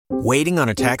Waiting on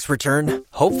a tax return?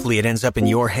 Hopefully it ends up in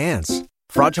your hands.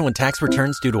 Fraudulent tax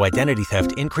returns due to identity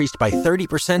theft increased by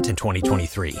 30% in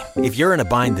 2023. If you're in a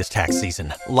bind this tax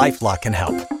season, LifeLock can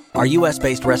help. Our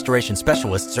U.S.-based restoration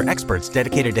specialists are experts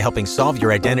dedicated to helping solve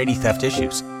your identity theft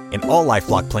issues. And all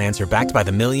LifeLock plans are backed by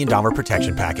the $1 Million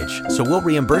Protection Package. So we'll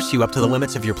reimburse you up to the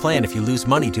limits of your plan if you lose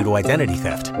money due to identity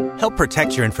theft. Help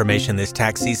protect your information this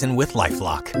tax season with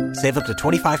LifeLock. Save up to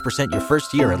 25% your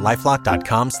first year at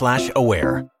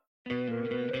LifeLock.com/aware.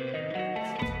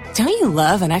 Don't you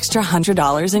love an extra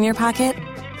 $100 in your pocket?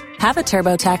 Have a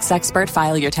TurboTax expert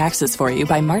file your taxes for you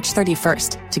by March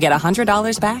 31st to get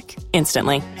 $100 back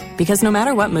instantly. Because no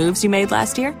matter what moves you made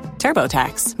last year,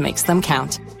 TurboTax makes them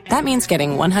count. That means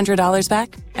getting $100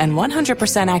 back and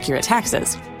 100% accurate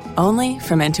taxes, only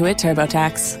from Intuit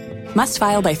TurboTax. Must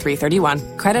file by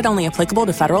 3/31. Credit only applicable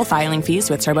to federal filing fees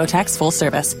with TurboTax full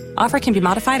service. Offer can be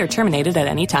modified or terminated at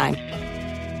any time.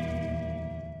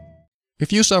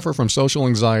 If you suffer from social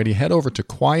anxiety, head over to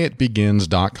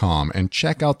quietbegins.com and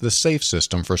check out the SAFE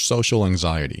system for social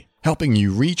anxiety, helping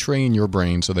you retrain your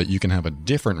brain so that you can have a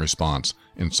different response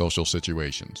in social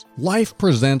situations. Life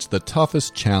presents the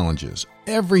toughest challenges.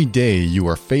 Every day you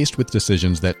are faced with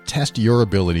decisions that test your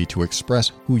ability to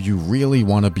express who you really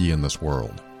want to be in this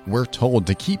world. We're told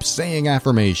to keep saying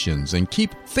affirmations and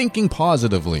keep thinking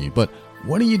positively, but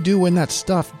what do you do when that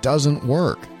stuff doesn't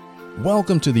work?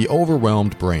 Welcome to The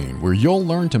Overwhelmed Brain, where you'll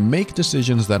learn to make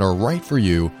decisions that are right for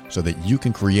you so that you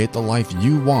can create the life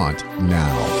you want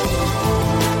now.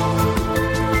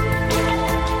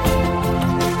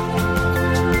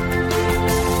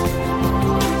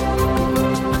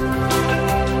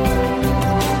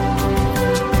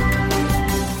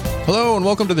 Hello and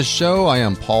welcome to the show. I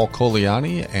am Paul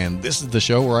Coliani, and this is the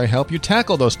show where I help you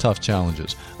tackle those tough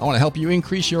challenges. I want to help you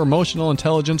increase your emotional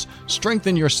intelligence,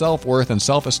 strengthen your self-worth and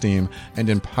self-esteem, and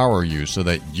empower you so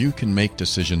that you can make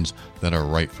decisions that are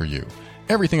right for you.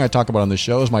 Everything I talk about on this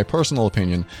show is my personal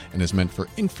opinion and is meant for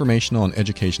informational and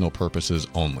educational purposes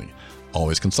only.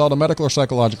 Always consult a medical or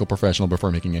psychological professional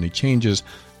before making any changes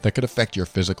that could affect your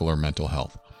physical or mental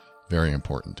health. Very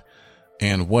important.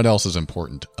 And what else is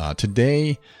important?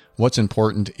 Today, what's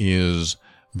important is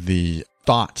the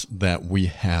thoughts that we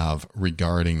have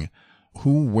regarding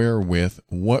who we're with,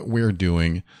 what we're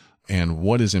doing, and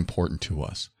what is important to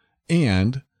us,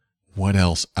 and what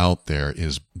else out there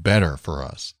is better for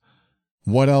us.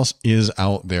 What else is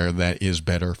out there that is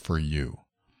better for you?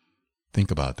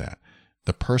 Think about that.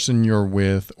 The person you're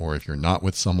with, or if you're not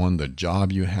with someone, the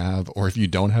job you have, or if you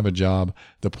don't have a job,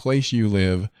 the place you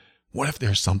live, what if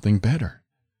there's something better?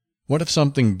 What if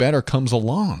something better comes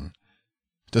along?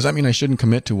 Does that mean I shouldn't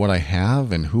commit to what I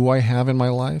have and who I have in my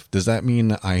life? Does that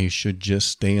mean I should just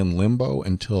stay in limbo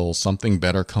until something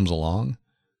better comes along?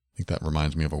 I think that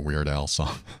reminds me of a Weird Al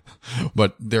song.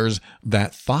 But there's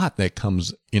that thought that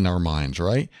comes in our minds,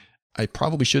 right? I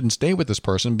probably shouldn't stay with this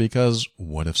person because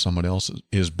what if someone else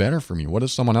is better for me? What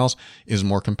if someone else is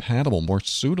more compatible, more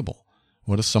suitable?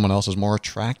 What if someone else is more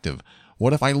attractive?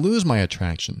 What if I lose my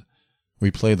attraction?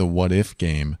 We play the what if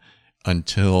game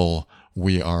until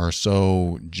we are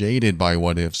so jaded by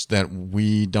what ifs that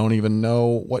we don't even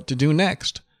know what to do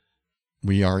next.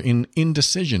 We are in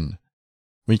indecision.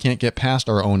 We can't get past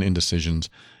our own indecisions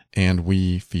and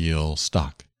we feel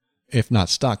stuck. If not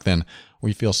stuck, then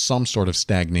we feel some sort of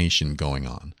stagnation going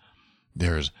on.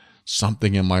 There's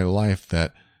something in my life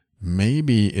that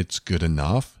maybe it's good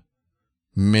enough.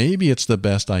 Maybe it's the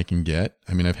best I can get.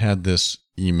 I mean, I've had this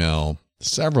email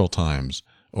several times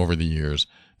over the years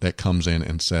that comes in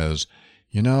and says,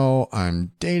 you know,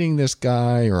 I'm dating this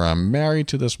guy or I'm married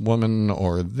to this woman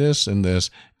or this and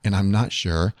this, and I'm not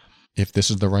sure if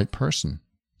this is the right person.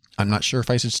 I'm not sure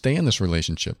if I should stay in this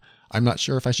relationship. I'm not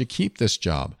sure if I should keep this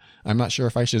job. I'm not sure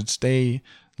if I should stay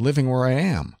living where I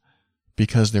am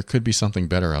because there could be something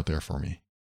better out there for me.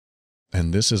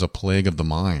 And this is a plague of the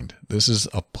mind. This is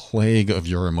a plague of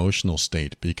your emotional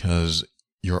state because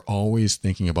you're always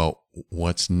thinking about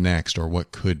what's next or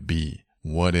what could be.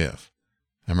 What if?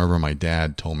 I remember my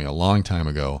dad told me a long time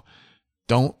ago,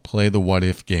 don't play the what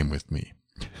if game with me.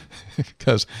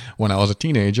 Because when I was a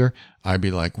teenager, I'd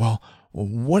be like, well,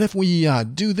 what if we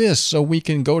do this so we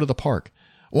can go to the park?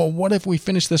 Well, what if we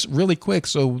finish this really quick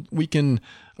so we can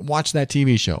watch that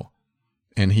TV show?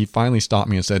 And he finally stopped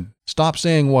me and said, stop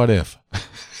saying what if.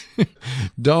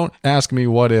 Don't ask me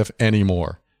what if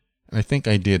anymore. And I think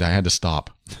I did. I had to stop.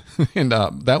 And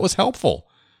that was helpful.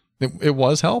 It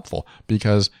was helpful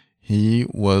because he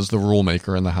was the rule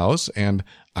maker in the house and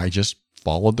I just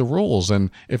followed the rules. And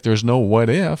if there's no what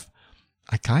if,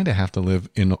 I kind of have to live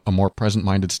in a more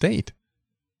present-minded state.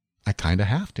 I kind of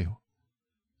have to.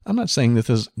 I'm not saying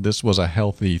this was a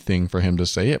healthy thing for him to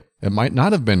say. It might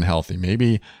not have been healthy.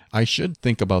 Maybe I should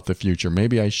think about the future.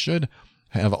 Maybe I should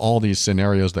have all these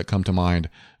scenarios that come to mind.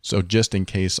 So just in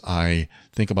case I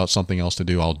think about something else to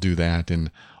do, I'll do that.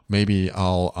 And maybe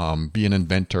I'll be an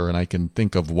inventor and I can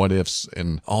think of what ifs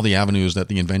and all the avenues that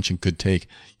the invention could take.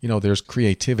 There's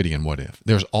creativity in what if.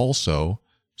 There's also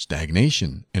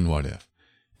stagnation in what if.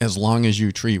 As long as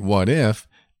you treat what if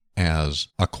as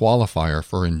a qualifier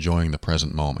for enjoying the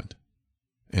present moment.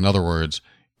 In other words,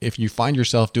 if you find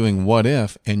yourself doing what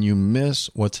if and you miss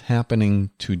what's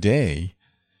happening today,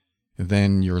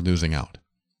 then you're losing out,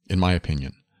 in my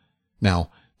opinion.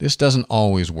 Now, this doesn't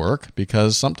always work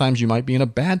because sometimes you might be in a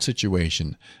bad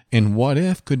situation, and what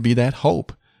if could be that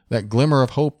hope, that glimmer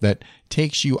of hope that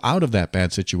takes you out of that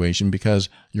bad situation because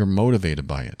you're motivated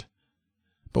by it.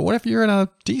 But what if you're in a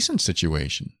decent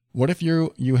situation? What if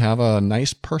you have a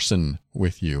nice person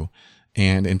with you,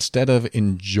 and instead of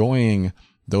enjoying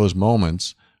those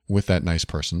moments with that nice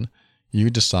person, you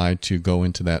decide to go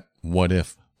into that what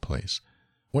if place?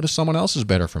 What if someone else is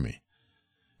better for me?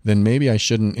 Then maybe I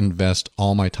shouldn't invest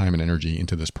all my time and energy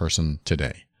into this person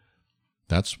today.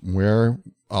 That's where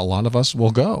a lot of us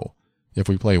will go if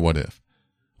we play what if.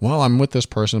 Well, I'm with this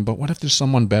person, but what if there's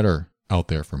someone better out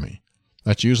there for me?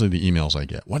 That's usually the emails I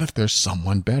get. What if there's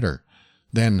someone better?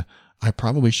 Then I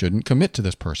probably shouldn't commit to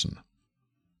this person.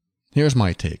 Here's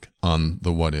my take on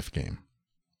the what if game.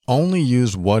 Only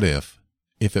use what if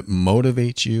it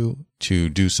motivates you to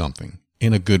do something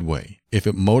in a good way, if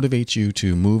it motivates you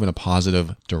to move in a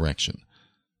positive direction.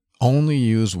 Only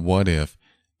use what if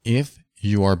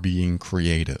you are being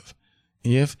creative,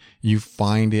 if you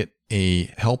find it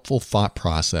a helpful thought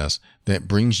process that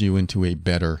brings you into a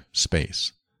better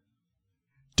space.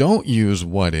 Don't use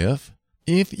what if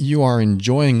you are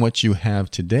enjoying what you have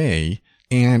today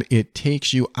and it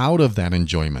takes you out of that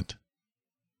enjoyment.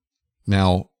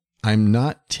 Now, I'm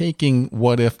not taking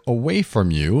what if away from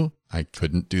you. I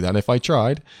couldn't do that if I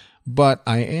tried, but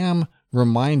I am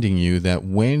reminding you that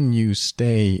when you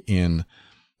stay in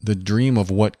the dream of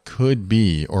what could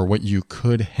be or what you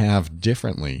could have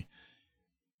differently,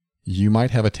 you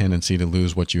might have a tendency to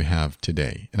lose what you have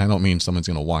today. And I don't mean someone's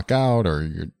going to walk out or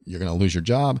you're going to lose your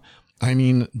job. I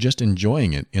mean just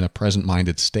enjoying it in a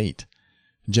present-minded state.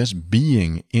 Just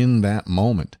being in that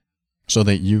moment so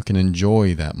that you can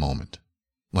enjoy that moment.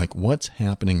 Like, what's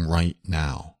happening right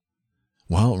now?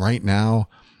 Well, right now,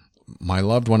 my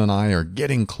loved one and I are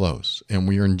getting close and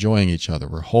we are enjoying each other.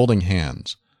 We're holding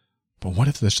hands. But what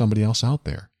if there's somebody else out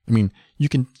there? I mean, you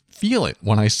can feel it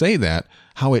when I say that,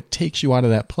 how it takes you out of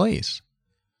that place.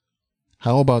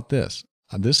 How about this?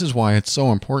 This is why it's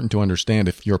so important to understand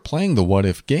if you're playing the what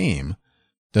if game,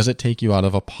 does it take you out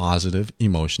of a positive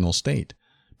emotional state?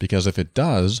 Because if it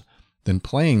does, then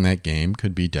playing that game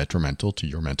could be detrimental to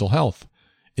your mental health.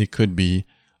 It could be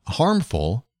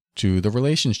harmful to the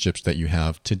relationships that you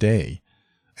have today.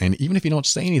 And even if you don't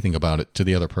say anything about it to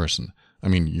the other person, I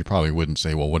mean, you probably wouldn't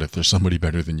say, well, what if there's somebody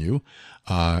better than you?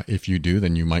 If you do,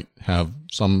 then you might have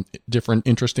some different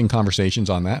interesting conversations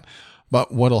on that.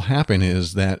 But what'll happen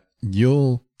is that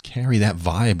you'll carry that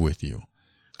vibe with you.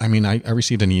 I mean, I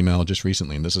received an email just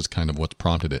recently, and this is kind of what's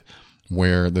prompted it,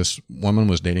 where this woman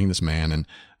was dating this man, and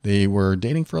they were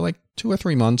dating for like 2 or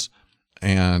 3 months,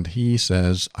 and he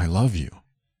says, I love you.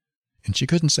 And she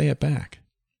couldn't say it back.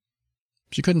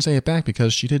 She couldn't say it back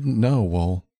because she didn't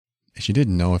know, she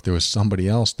didn't know if there was somebody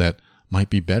else that might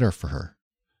be better for her.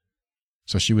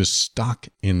 So she was stuck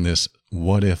in this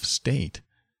what if state,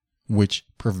 which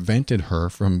prevented her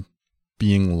from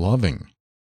being loving.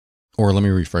 Or let me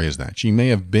rephrase that. She may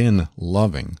have been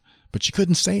loving, but she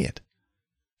couldn't say it.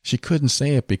 She couldn't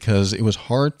say it because it was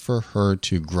hard for her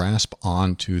to grasp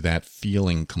onto that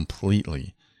feeling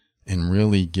completely and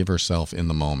really give herself in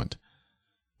the moment.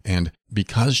 And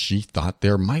because she thought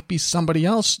there might be somebody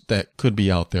else that could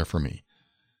be out there for me.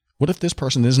 What if this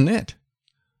person isn't it?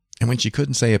 And when she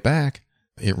couldn't say it back,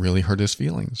 it really hurt his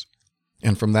feelings.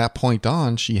 And from that point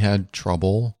on, she had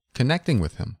trouble connecting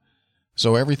with him.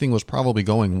 So everything was probably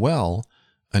going well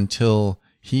until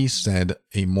he said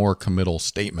a more committal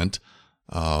statement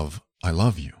of, I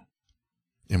love you.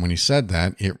 And when he said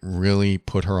that, it really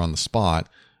put her on the spot,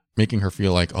 making her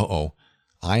feel like,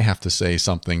 I have to say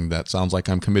something that sounds like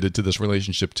I'm committed to this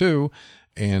relationship too.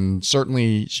 And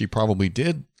certainly she probably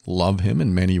did love him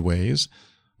in many ways,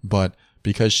 but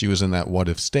because she was in that what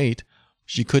if state,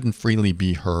 she couldn't freely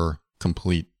be her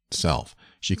complete self.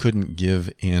 She couldn't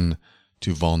give in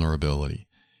to vulnerability.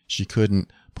 She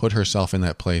couldn't put herself in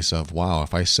that place of, wow,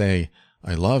 if I say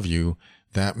I love you,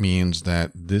 that means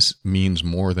that this means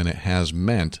more than it has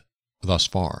meant thus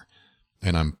far.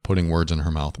 and I'm putting words in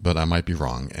her mouth, but I might be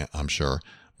wrong, I'm sure.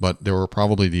 But there were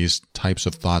probably these types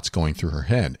of thoughts going through her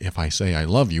head. If I say I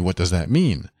love you, what does that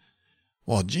mean?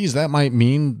 Well, geez, that might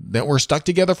mean that we're stuck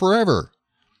together forever.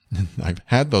 I've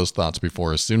had those thoughts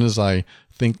before. As soon as I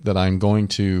think that I'm going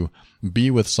to be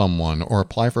with someone or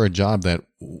apply for a job, that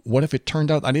what if it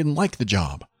turned out I didn't like the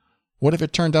job? What if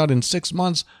it turned out in 6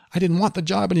 months I didn't want the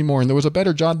job anymore and there was a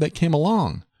better job that came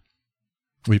along?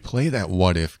 We play that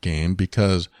what if game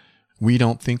because we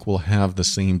don't think we'll have the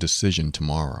same decision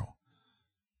tomorrow.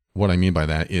 What I mean by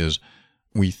that is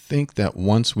we think that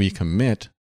once we commit,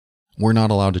 we're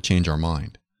not allowed to change our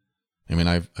mind. I mean,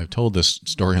 I've told this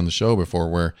story on the show before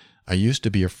where I used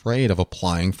to be afraid of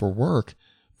applying for work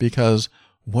because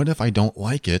what if I don't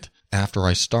like it after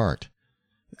I start?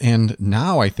 And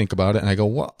now I think about it and I go,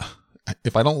 well,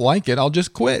 if I don't like it, I'll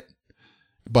just quit.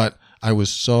 But I was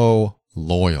so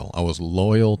loyal. I was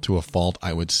loyal to a fault.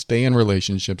 I would stay in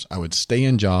relationships. I would stay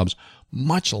in jobs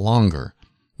much longer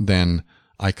than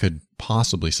I could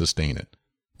possibly sustain it,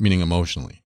 meaning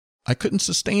emotionally. I couldn't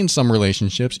sustain some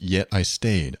relationships, yet I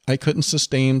stayed. I couldn't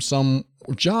sustain some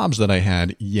jobs that I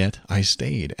had, yet I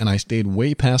stayed. And I stayed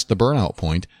way past the burnout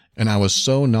point, and I was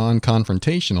so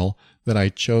non-confrontational that I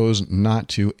chose not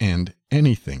to end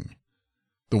anything.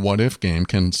 The what-if game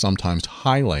can sometimes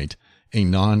highlight a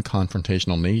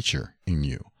non-confrontational nature in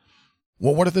you.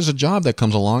 Well, what if there's a job that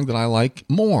comes along that I like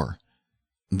more?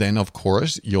 Then, of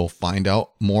course, you'll find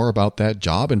out more about that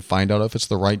job and find out if it's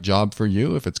the right job for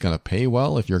you, if it's going to pay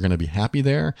well, if you're going to be happy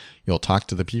there. You'll talk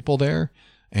to the people there.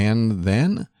 And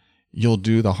then you'll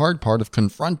do the hard part of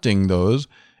confronting those.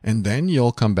 And then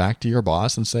you'll come back to your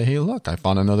boss and say, hey, look, I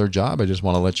found another job. I just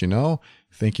want to let you know.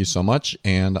 Thank you so much.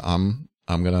 And I'm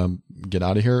going to get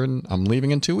out of here and I'm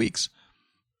leaving in 2 weeks.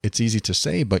 It's easy to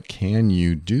say, but can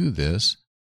you do this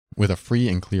with a free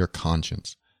and clear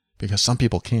conscience? Because some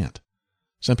people can't.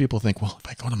 Some people think, well, if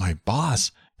I go to my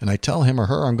boss and I tell him or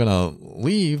her I'm going to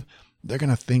leave, they're going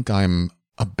to think I'm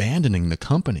abandoning the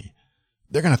company.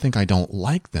 They're going to think I don't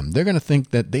like them. They're going to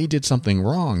think that they did something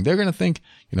wrong. They're going to think,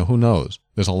 who knows?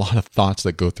 There's a lot of thoughts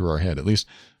that go through our head. At least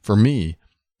for me,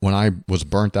 when I was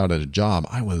burnt out at a job,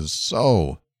 I was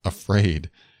so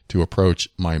afraid to approach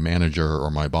my manager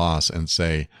or my boss and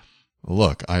say,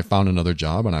 look, I found another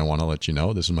job and I want to let you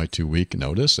know this is my 2-week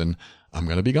notice and I'm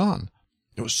going to be gone.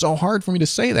 It was so hard for me to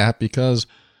say that because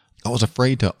I was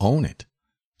afraid to own it.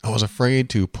 I was afraid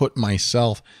to put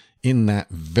myself in that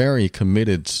very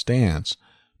committed stance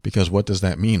because what does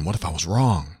that mean? What if I was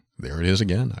wrong? There it is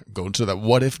again. I go to that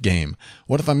what if game.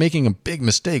 What if I'm making a big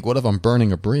mistake? What if I'm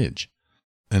burning a bridge?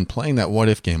 And playing that what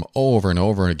if game over and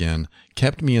over again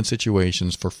kept me in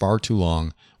situations for far too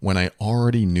long when I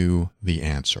already knew the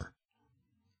answer.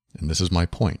 And this is my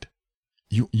point.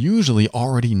 You usually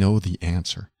already know the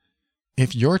answer.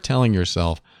 If you're telling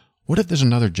yourself, what if there's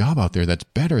another job out there that's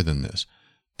better than this?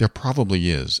 There probably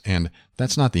is. And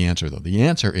that's not the answer, though. The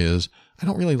answer is, I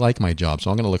don't really like my job,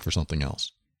 so I'm going to look for something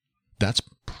else. That's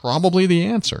probably the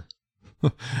answer.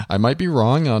 I might be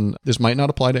wrong on this, might not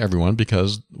apply to everyone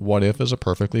because what if is a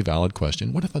perfectly valid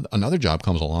question. What if another job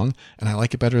comes along and I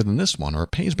like it better than this one or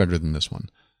it pays better than this one?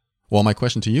 Well, my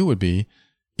question to you would be,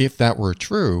 if that were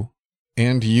true,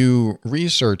 and you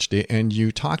researched it and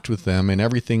you talked with them and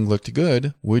everything looked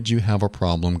good, would you have a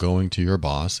problem going to your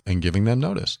boss and giving them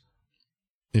notice?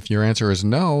 If your answer is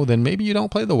no, then maybe you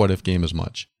don't play the what if game as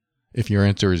much. If your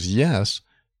answer is yes,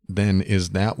 then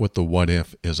is that what the what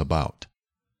if is about?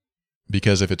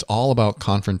 Because if it's all about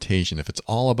confrontation, if it's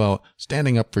all about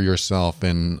standing up for yourself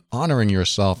and honoring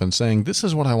yourself and saying, this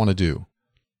is what I want to do,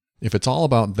 if it's all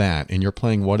about that and you're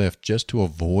playing what if just to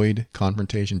avoid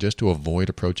confrontation, just to avoid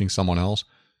approaching someone else,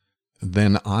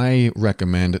 then I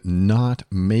recommend not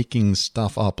making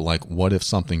stuff up like what if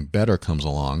something better comes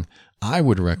along. I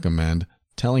would recommend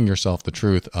telling yourself the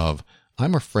truth of,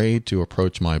 I'm afraid to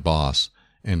approach my boss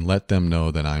and let them know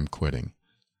that I'm quitting.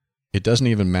 It doesn't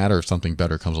even matter if something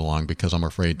better comes along because I'm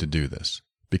afraid to do this.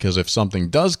 Because if something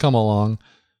does come along,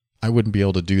 I wouldn't be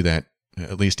able to do that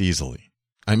at least easily.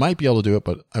 I might be able to do it,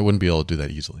 but I wouldn't be able to do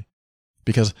that easily.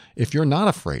 Because if you're not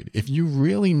afraid, if you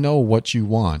really know what you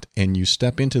want and you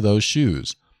step into those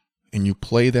shoes and you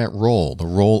play that role, the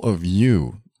role of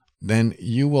you, then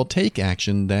you will take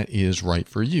action that is right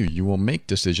for you. You will make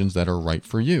decisions that are right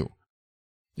for you.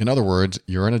 In other words,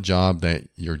 you're in a job that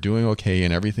you're doing okay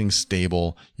and everything's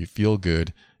stable, you feel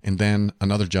good, and then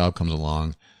another job comes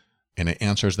along and it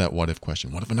answers that what if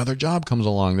question. What if another job comes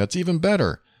along that's even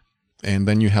better? And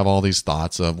then you have all these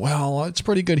thoughts of, well, it's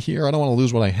pretty good here. I don't want to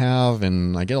lose what I have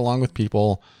and I get along with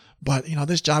people, but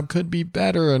this job could be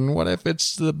better. And what if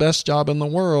it's the best job in the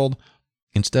world?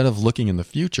 Instead of looking in the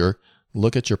future,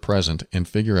 look at your present and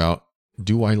figure out,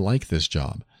 do I like this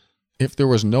job? If there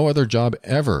was no other job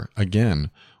ever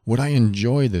again, would I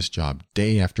enjoy this job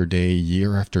day after day,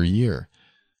 year after year?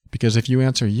 Because if you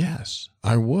answer yes,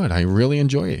 I would, I really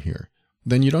enjoy it here,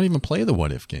 then you don't even play the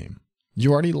what if game.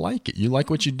 You already like it. You like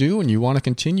what you do and you want to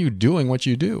continue doing what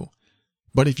you do.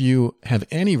 But if you have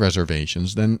any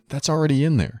reservations, then that's already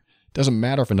in there. It doesn't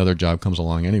matter if another job comes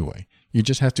along anyway. You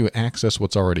just have to access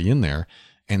what's already in there,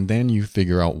 and then you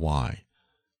figure out why.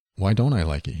 Why don't I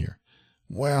like it here?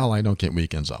 Well, I don't get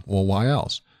weekends off. Well, why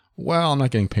else? Well, I'm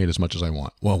not getting paid as much as I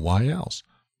want. Well, why else?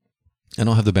 I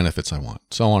don't have the benefits I want,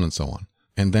 so on and so on.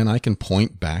 And then I can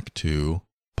point back to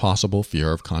possible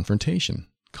fear of confrontation,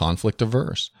 conflict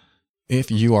averse. If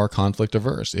you are conflict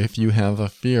averse, if you have a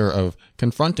fear of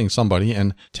confronting somebody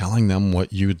and telling them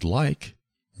what you'd like,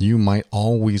 you might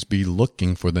always be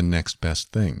looking for the next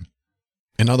best thing.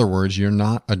 In other words, you're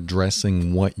not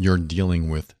addressing what you're dealing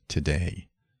with today.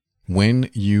 When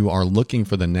you are looking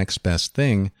for the next best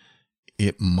thing,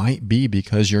 it might be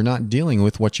because you're not dealing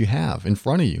with what you have in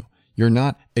front of you. You're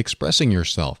not expressing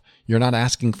yourself. You're not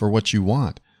asking for what you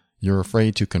want. You're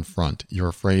afraid to confront. You're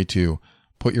afraid to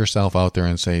put yourself out there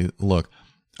and say, look,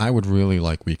 I would really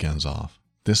like weekends off.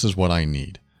 This is what I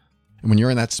need. And when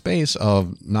you're in that space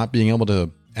of not being able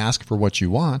to ask for what you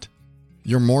want,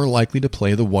 you're more likely to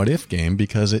play the what if game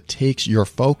because it takes your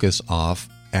focus off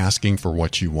asking for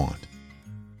what you want.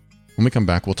 When we come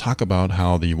back, we'll talk about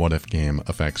how the what if game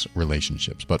affects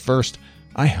relationships. But first,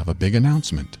 I have a big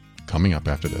announcement coming up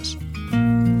after this.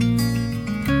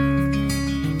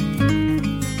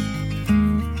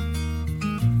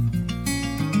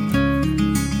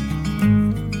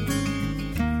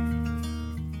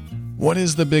 What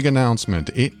is the big announcement?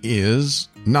 It is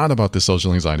not about the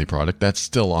social anxiety product. That's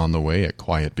still on the way at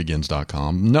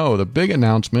quietbegins.com. No, the big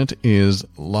announcement is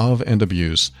Love and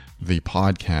Abuse. The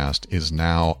podcast is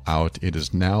now out. It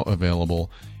is now available.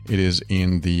 It is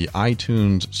in the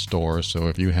iTunes store. So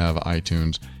if you have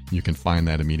iTunes, you can find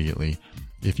that immediately.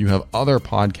 If you have other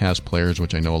podcast players,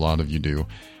 which I know a lot of you do,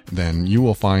 then you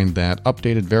will find that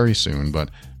updated very soon. But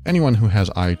anyone who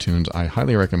has iTunes, I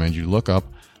highly recommend you look up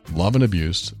Love and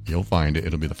Abuse. You'll find it.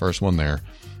 It'll be the first one there.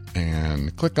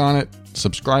 And click on it,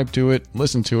 subscribe to it,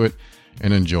 listen to it,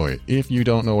 and enjoy it. If you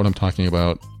don't know what I'm talking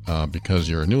about because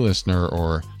you're a new listener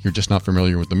or you're just not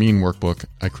familiar with the MEAN workbook,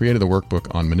 I created a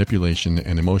workbook on manipulation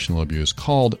and emotional abuse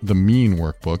called the MEAN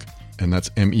workbook, and that's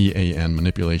MEAN,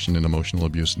 manipulation and emotional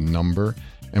abuse number.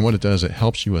 And what it does, it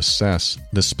helps you assess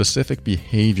the specific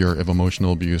behavior of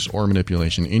emotional abuse or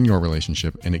manipulation in your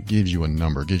relationship, and it gives you a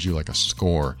number, gives you like a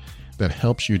score that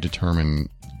helps you determine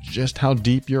just how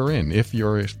deep you're in, if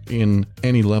you're in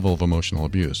any level of emotional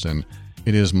abuse. And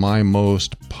it is my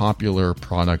most popular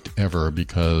product ever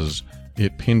because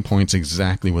it pinpoints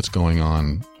exactly what's going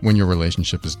on when your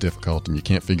relationship is difficult and you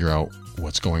can't figure out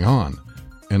what's going on.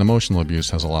 And emotional abuse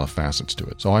has a lot of facets to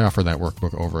it. So I offer that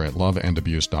workbook over at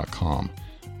loveandabuse.com.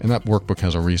 And that workbook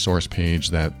has a resource page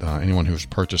that anyone who's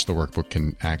purchased the workbook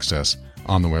can access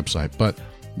on the website. But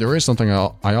there is something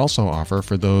I also offer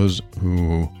for those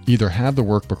who either have the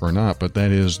workbook or not, but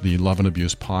that is the Love and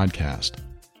Abuse podcast.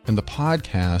 And the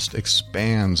podcast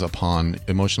expands upon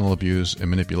emotional abuse and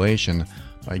manipulation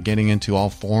by getting into all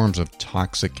forms of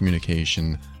toxic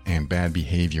communication and bad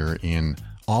behavior in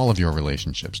all of your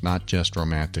relationships, not just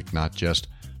romantic, not just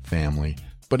family,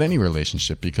 but any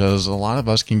relationship, because a lot of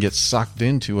us can get sucked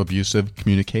into abusive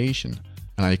communication.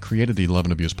 And I created the Love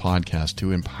and Abuse podcast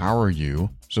to empower you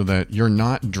so that you're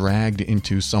not dragged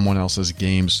into someone else's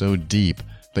game so deep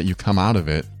that you come out of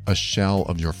it a shell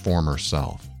of your former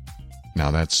self. Now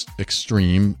that's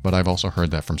extreme, but I've also heard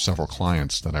that from several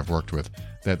clients that I've worked with,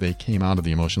 that they came out of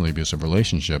the emotionally abusive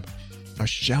relationship a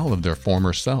shell of their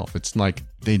former self. It's like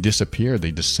they disappeared,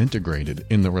 they disintegrated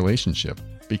in the relationship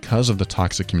because of the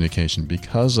toxic communication,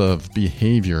 because of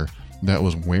behavior that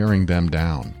was wearing them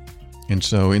down. And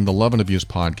so in the Love and Abuse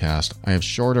podcast, I have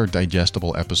shorter,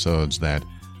 digestible episodes that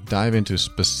dive into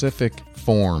specific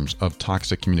forms of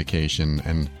toxic communication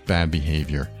and bad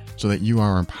behavior so that you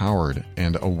are empowered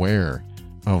and aware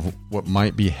of what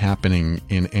might be happening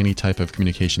in any type of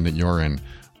communication that you're in,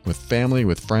 with family,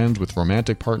 with friends, with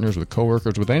romantic partners, with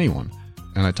coworkers, with anyone.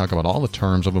 And I talk about all the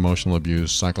terms of emotional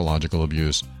abuse, psychological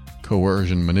abuse,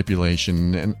 coercion,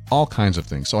 manipulation, and all kinds of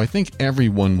things. So I think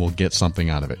everyone will get something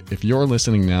out of it. If you're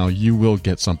listening now, you will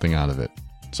get something out of it.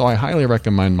 So I highly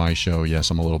recommend my show. Yes,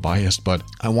 I'm a little biased, but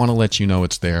I want to let you know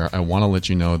it's there. I want to let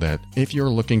you know that if you're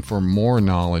looking for more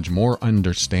knowledge, more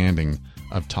understanding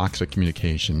of toxic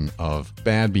communication, of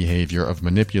bad behavior, of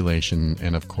manipulation,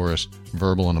 and of course,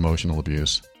 verbal and emotional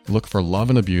abuse, Look for Love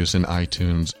and Abuse in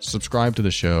iTunes, subscribe to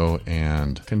the show,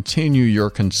 and continue your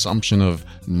consumption of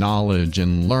knowledge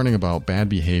and learning about bad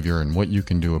behavior and what you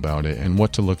can do about it and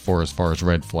what to look for as far as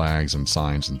red flags and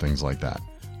signs and things like that.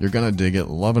 You're going to dig it.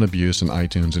 Love and Abuse in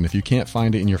iTunes. And if you can't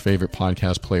find it in your favorite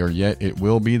podcast player yet, it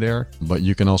will be there. But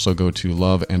you can also go to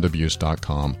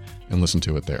loveandabuse.com and listen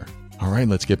to it there. All right,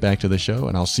 let's get back to the show,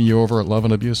 and I'll see you over at Love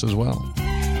and Abuse as well.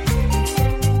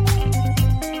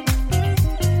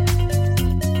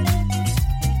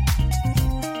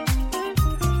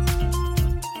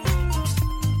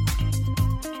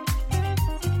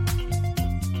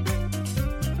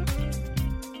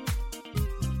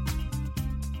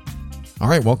 All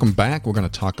right, welcome back. We're going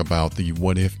to talk about the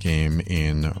what if game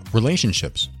in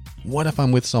relationships. What if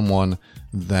I'm with someone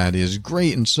that is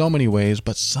great in so many ways,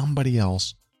 but somebody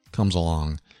else comes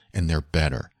along and they're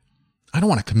better? I don't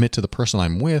want to commit to the person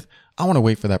I'm with. I want to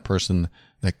wait for that person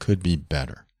that could be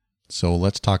better. So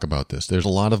let's talk about this. There's a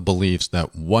lot of beliefs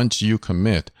that once you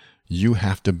commit, you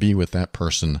have to be with that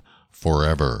person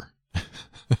forever.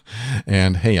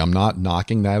 And hey, I'm not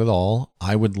knocking that at all.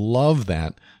 I would love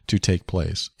that to take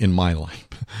place in my life.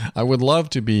 I would love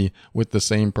to be with the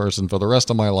same person for the rest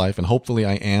of my life, and hopefully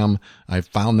I am. I've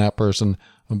found that person.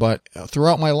 But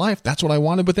throughout my life, that's what I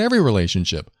wanted with every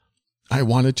relationship. I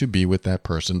wanted to be with that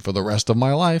person for the rest of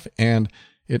my life, and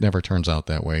it never turns out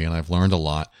that way. And I've learned a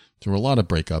lot through a lot of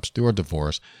breakups, through a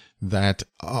divorce, that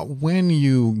when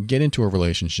you get into a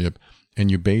relationship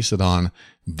and you base it on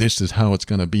this is how it's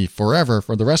going to be forever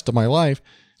for the rest of my life,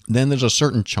 then there's a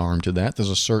certain charm to that. There's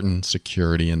a certain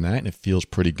security in that. And it feels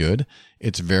pretty good.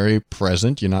 It's very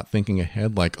present. You're not thinking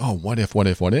ahead like, oh, what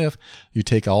if? You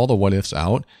take all the what ifs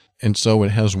out. And so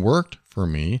it has worked for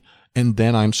me. And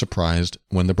then I'm surprised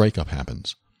when the breakup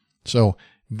happens. So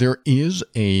there is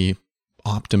a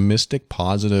optimistic,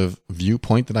 positive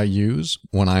viewpoint that I use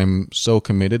when I'm so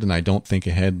committed and I don't think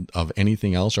ahead of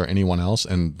anything else or anyone else.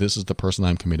 And this is the person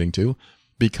I'm committing to.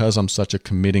 Because I'm such a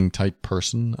committing type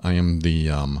person, I am the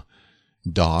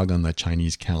dog on the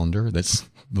Chinese calendar that's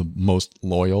the most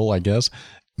loyal, I guess.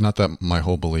 Not that my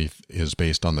whole belief is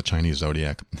based on the Chinese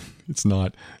zodiac. It's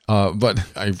not. But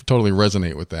I totally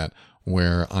resonate with that,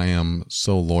 where I am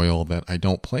so loyal that I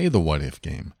don't play the what if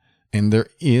game. And there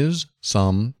is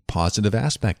some positive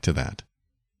aspect to that.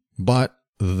 But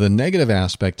the negative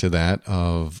aspect to that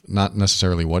of not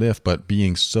necessarily what if, but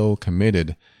being so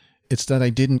committed, it's that I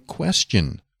didn't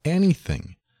question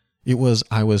anything. It was,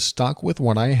 I was stuck with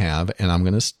what I have and I'm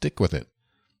going to stick with it.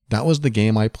 That was the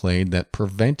game I played that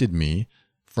prevented me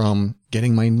from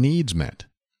getting my needs met.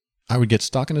 I would get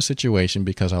stuck in a situation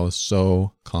because I was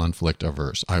so conflict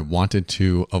averse. I wanted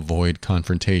to avoid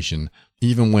confrontation,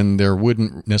 even when there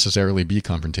wouldn't necessarily be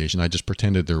confrontation. I just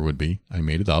pretended there would be. I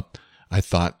made it up. I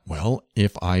thought, well,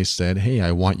 if I said, hey,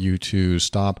 I want you to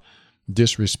stop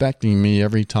disrespecting me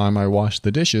every time I wash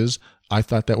the dishes, I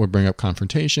thought that would bring up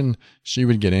confrontation. She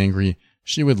would get angry,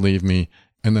 she would leave me,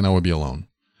 and then I would be alone.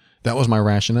 That was my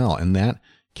rationale, and that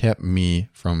kept me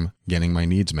from getting my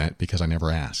needs met because I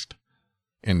never asked.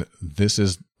 And this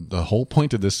is the whole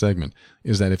point of this segment,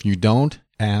 is that if you don't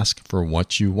ask for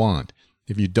what you want,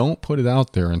 if you don't put it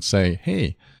out there and say,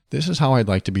 hey, this is how I'd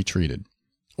like to be treated,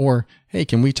 or hey,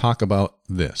 can we talk about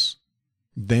this?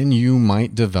 Then you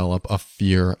might develop a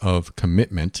fear of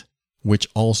commitment, which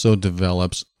also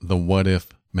develops the what if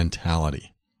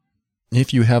mentality.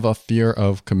 If you have a fear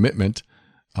of commitment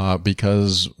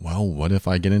because, well, what if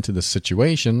I get into this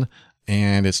situation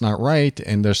and it's not right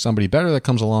and there's somebody better that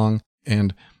comes along,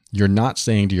 and you're not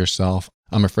saying to yourself,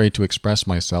 I'm afraid to express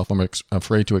myself, I'm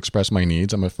afraid to express my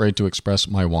needs, I'm afraid to express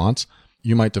my wants,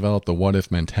 you might develop the what if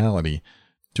mentality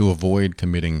to avoid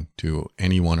committing to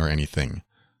anyone or anything.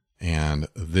 And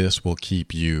this will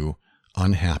keep you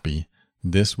unhappy.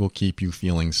 This will keep you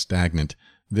feeling stagnant.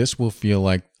 This will feel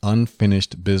like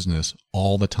unfinished business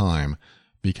all the time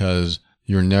because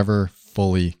you're never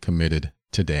fully committed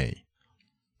today.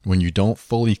 When you don't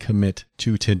fully commit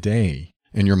to today,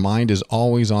 and your mind is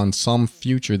always on some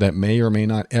future that may or may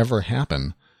not ever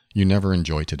happen, you never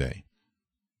enjoy today.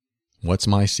 What's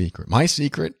my secret? My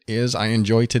secret is I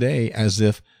enjoy today as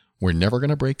if we're never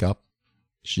going to break up.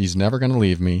 She's never going to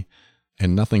leave me,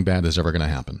 and nothing bad is ever going to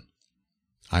happen.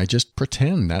 I just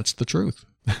pretend that's the truth.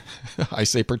 I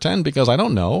say pretend because I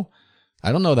don't know.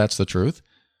 I don't know that's the truth.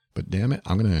 But damn it,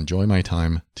 I'm going to enjoy my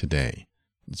time today.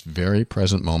 It's very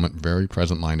present moment, very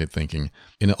present-minded thinking.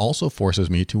 And it also forces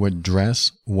me to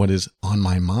address what is on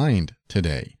my mind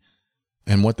today.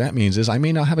 And what that means is I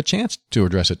may not have a chance to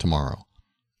address it tomorrow.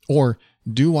 Or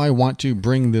do I want to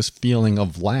bring this feeling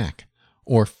of lack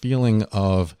or feeling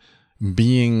of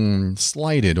being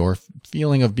slighted or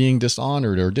feeling of being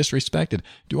dishonored or disrespected?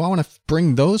 Do I want to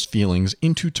bring those feelings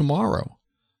into tomorrow?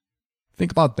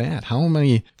 Think about that. How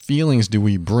many feelings do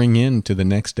we bring into the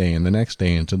next day and the next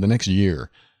day into the next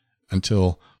year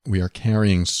until we are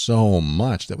carrying so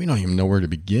much that we don't even know where to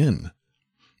begin?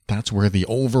 That's where the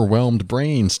overwhelmed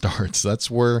brain starts.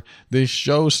 That's where this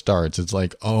show starts. It's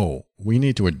like, oh, we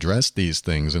need to address these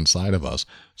things inside of us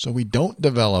so we don't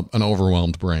develop an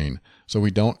overwhelmed brain, so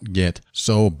we don't get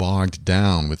so bogged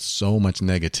down with so much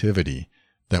negativity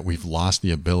that we've lost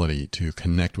the ability to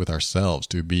connect with ourselves,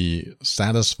 to be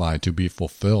satisfied, to be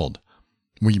fulfilled.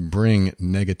 We bring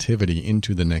negativity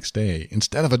into the next day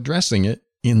instead of addressing it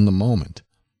in the moment.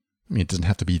 I mean, it doesn't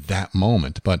have to be that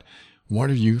moment, but what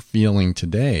are you feeling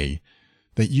today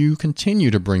that you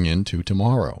continue to bring into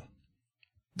tomorrow?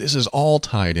 This is all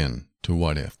tied in to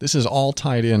what if. This is all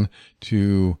tied in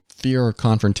to fear of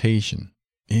confrontation.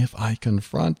 If I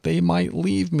confront, they might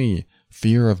leave me.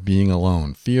 Fear of being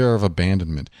alone, fear of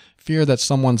abandonment, fear that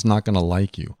someone's not going to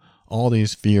like you. All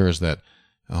these fears that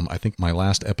I think my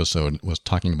last episode was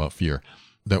talking about fear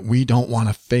that we don't want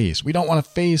to face. We don't want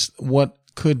to face what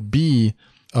could be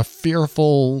a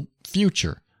fearful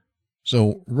future.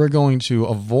 So we're going to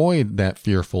avoid that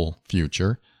fearful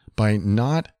future by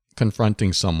not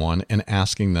confronting someone and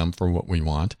asking them for what we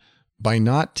want, by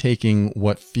not taking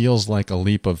what feels like a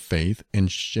leap of faith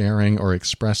and sharing or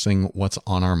expressing what's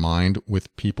on our mind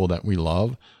with people that we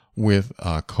love, with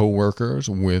coworkers,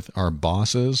 with our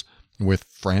bosses, with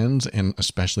friends, and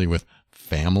especially with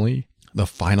family, the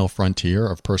final frontier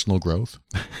of personal growth.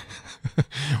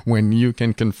 When you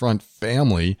can confront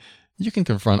family, you can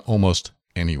confront almost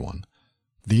anyone.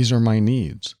 These are my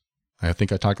needs. I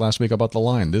think I talked last week about the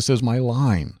line. This is my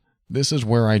line. This is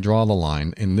where I draw the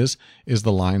line, and this is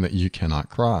the line that you cannot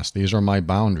cross. These are my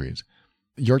boundaries.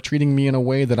 You're treating me in a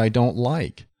way that I don't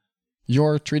like.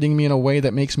 You're treating me in a way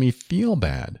that makes me feel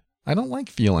bad. I don't like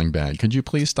feeling bad. Could you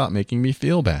please stop making me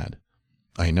feel bad?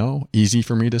 I know, easy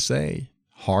for me to say,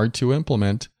 hard to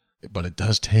implement, but it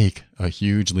does take a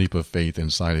huge leap of faith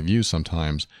inside of you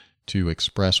sometimes to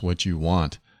express what you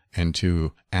want and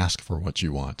to ask for what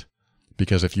you want.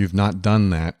 Because if you've not done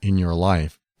that in your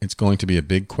life, it's going to be a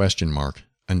big question mark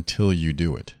until you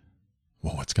do it.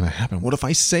 Well, what's going to happen? What if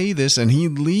I say this and he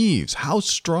leaves? How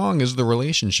strong is the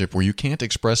relationship where you can't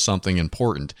express something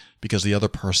important because the other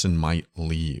person might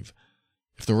leave?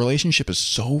 If the relationship is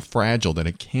so fragile that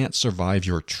it can't survive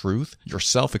your truth, your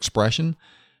self-expression,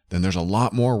 then there's a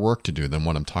lot more work to do than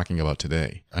what I'm talking about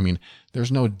today. I mean,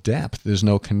 there's no depth, there's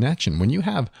no connection. When you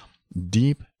have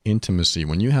deep intimacy,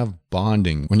 when you have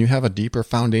bonding, when you have a deeper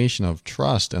foundation of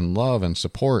trust and love and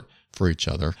support for each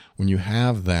other, when you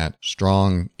have that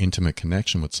strong, intimate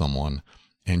connection with someone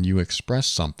and you express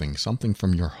something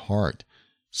from your heart,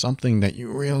 something that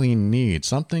you really need,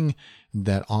 something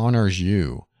that honors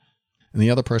you, and the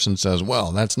other person says,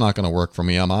 well, that's not going to work for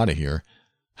me, I'm out of here.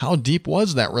 How deep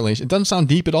was that relation? It doesn't sound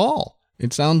deep at all.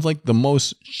 It sounds like the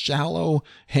most shallow,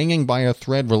 hanging by a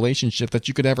thread relationship that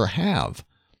you could ever have.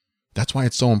 That's why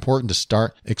it's so important to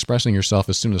start expressing yourself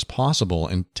as soon as possible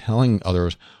and telling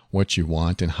others what you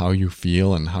want and how you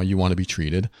feel and how you want to be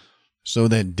treated, so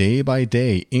that day by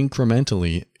day,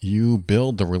 incrementally, you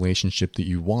build the relationship that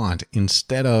you want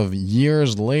instead of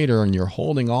years later and you're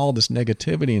holding all this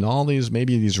negativity and all these,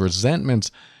 maybe these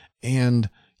resentments, and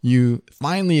you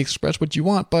finally express what you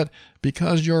want, but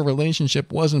because your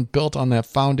relationship wasn't built on that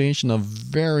foundation of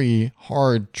very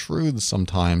hard truths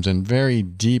sometimes and very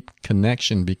deep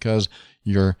connection, because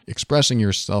you're expressing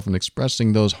yourself and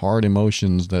expressing those hard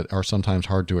emotions that are sometimes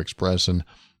hard to express and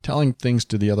telling things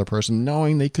to the other person,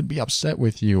 knowing they could be upset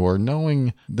with you or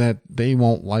knowing that they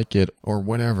won't like it or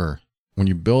whatever. When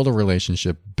you build a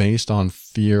relationship based on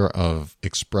fear of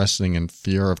expressing and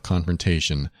fear of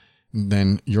confrontation,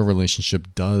 then your relationship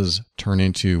does turn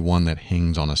into one that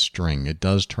hangs on a string. It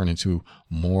does turn into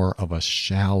more of a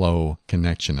shallow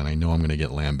connection. And I know I'm going to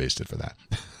get lambasted for that.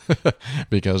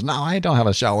 Because no, I don't have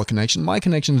a shallow connection. My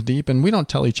connection's deep and we don't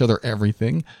tell each other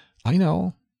everything. I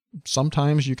know.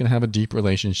 Sometimes you can have a deep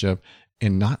relationship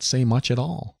and not say much at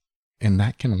all. And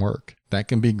that can work. That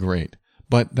can be great.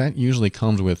 But that usually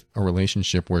comes with a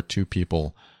relationship where two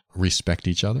people respect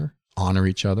each other, honor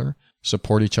each other,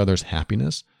 support each other's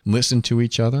happiness, listen to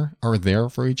each other, are there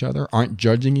for each other, aren't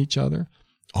judging each other.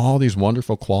 All these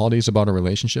wonderful qualities about a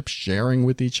relationship, sharing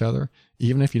with each other.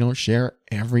 Even if you don't share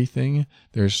everything,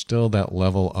 there's still that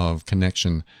level of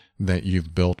connection that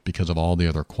you've built because of all the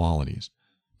other qualities.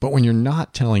 But when you're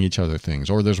not telling each other things,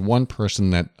 or there's one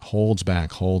person that holds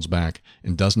back,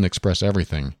 and doesn't express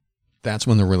everything, that's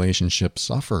when the relationship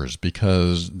suffers,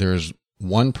 because there's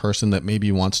one person that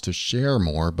maybe wants to share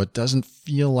more but doesn't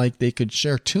feel like they could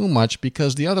share too much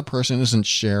because the other person isn't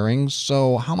sharing.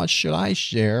 So how much should I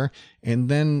share? And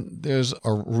then there's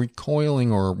a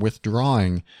recoiling or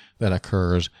withdrawing that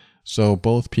occurs. So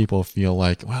both people feel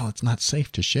like, well, it's not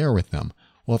safe to share with them.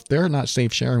 Well, if they're not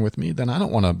safe sharing with me, then I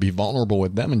don't want to be vulnerable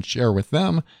with them and share with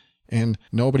them. And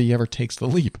nobody ever takes the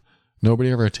leap. Nobody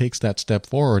ever takes that step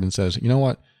forward and says, you know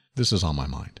what? This is on my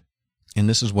mind. And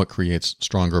this is what creates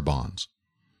stronger bonds.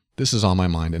 This is on my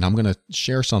mind, and I'm going to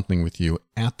share something with you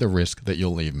at the risk that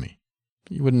you'll leave me.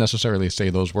 You wouldn't necessarily say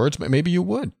those words, but maybe you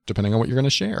would, depending on what you're going to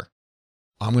share.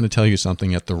 I'm going to tell you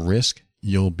something at the risk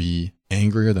you'll be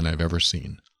angrier than I've ever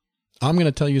seen. I'm going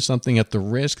to tell you something at the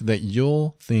risk that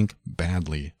you'll think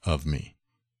badly of me.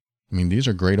 I mean, these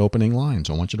are great opening lines.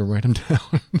 I want you to write them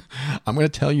down. I'm going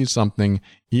to tell you something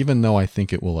even though I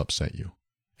think it will upset you.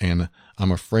 And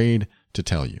I'm afraid to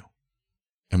tell you.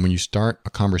 And when you start a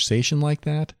conversation like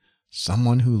that,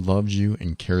 someone who loves you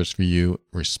and cares for you,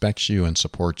 respects you and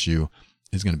supports you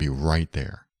is going to be right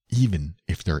there, even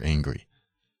if they're angry.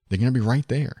 They're going to be right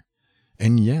there.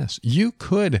 And yes, you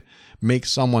could make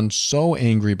someone so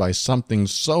angry by something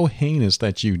so heinous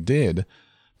that you did,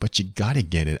 but you got to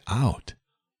get it out.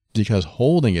 Because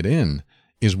holding it in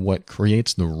is what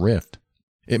creates the rift.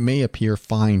 It may appear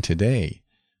fine today,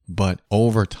 but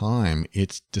over time,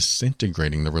 it's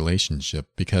disintegrating the relationship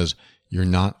because you're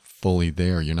not fully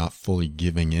there. You're not fully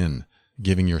giving in,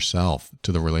 giving yourself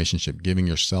to the relationship, giving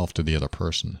yourself to the other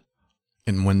person.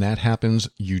 And when that happens,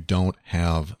 you don't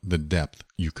have the depth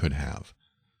you could have.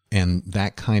 And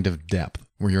that kind of depth,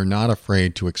 where you're not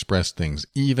afraid to express things,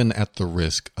 even at the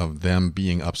risk of them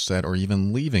being upset or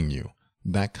even leaving you,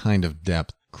 that kind of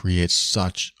depth creates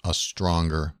such a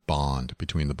stronger bond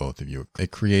between the both of you.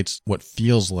 It creates what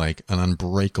feels like an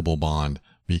unbreakable bond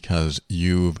because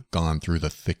you've gone through the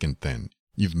thick and thin.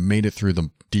 You've made it through the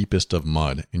deepest of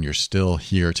mud and you're still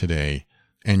here today.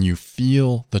 And you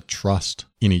feel the trust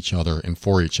in each other and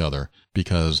for each other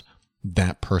because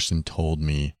that person told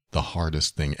me the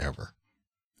hardest thing ever.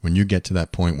 When you get to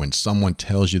that point when someone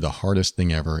tells you the hardest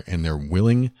thing ever and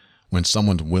when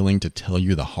someone's willing to tell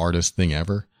you the hardest thing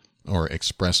ever, or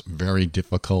express very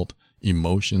difficult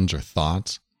emotions or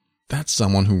thoughts, that's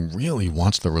someone who really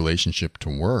wants the relationship to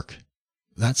work.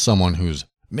 That's someone who's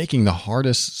making the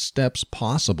hardest steps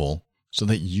possible so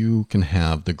that you can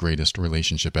have the greatest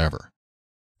relationship ever.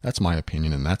 That's my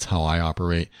opinion, and that's how I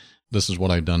operate. This is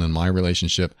what I've done in my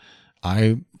relationship.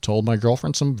 I told my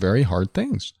girlfriend some very hard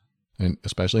things, and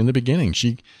especially in the beginning.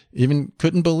 She even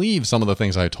couldn't believe some of the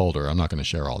things I told her. I'm not going to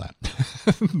share all that.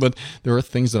 But there were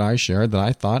things that I shared that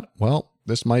I thought, well,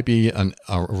 this might be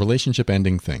a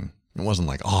relationship-ending thing. It wasn't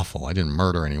like awful. I didn't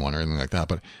murder anyone or anything like that,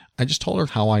 but I just told her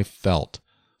how I felt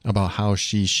about how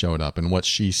she showed up and what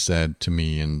she said to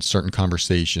me in certain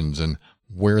conversations and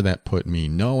where that put me,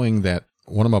 knowing that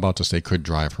what I'm about to say could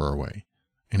drive her away.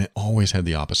 And it always had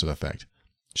the opposite effect.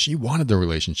 She wanted the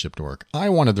relationship to work. I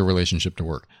wanted the relationship to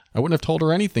work. I wouldn't have told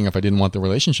her anything if I didn't want the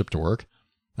relationship to work.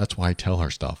 That's why I tell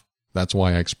her stuff. That's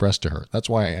why I express to her. That's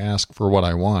why I ask for what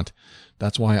I want.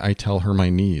 That's why I tell her my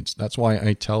needs. That's why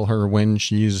I tell her when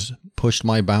she's pushed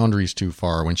my boundaries too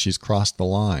far, when she's crossed the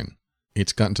line.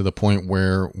 It's gotten to the point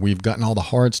where we've gotten all the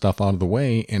hard stuff out of the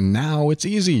way, and now it's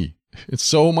easy. It's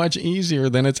so much easier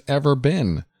than it's ever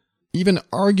been. Even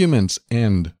arguments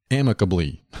end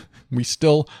amicably. We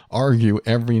still argue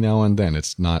every now and then.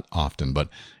 It's not often, but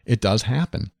it does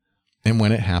happen. And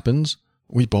when it happens,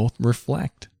 we both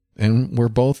reflect and we're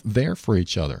both there for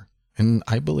each other. And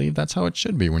I believe that's how it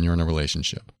should be when you're in a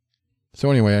relationship.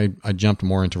 So anyway, I jumped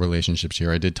more into relationships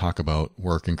here. I did talk about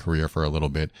work and career for a little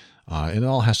bit. It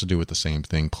all has to do with the same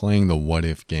thing, playing the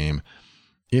what-if game.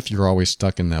 If you're always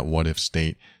stuck in that what-if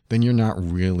state, then you're not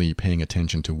really paying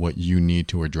attention to what you need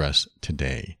to address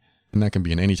today. And that can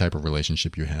be in any type of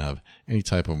relationship you have, any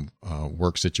type of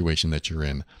work situation that you're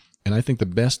in. And I think the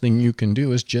best thing you can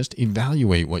do is just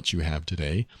evaluate what you have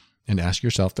today and ask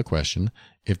yourself the question,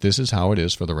 if this is how it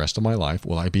is for the rest of my life,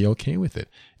 will I be okay with it?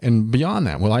 And beyond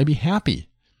that, will I be happy?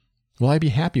 Will I be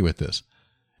happy with this?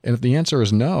 And if the answer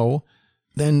is no,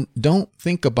 then don't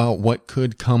think about what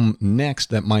could come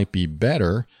next that might be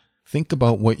better. Think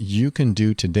about what you can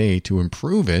do today to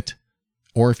improve it.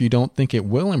 Or if you don't think it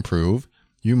will improve,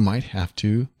 you might have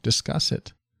to discuss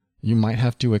it. You might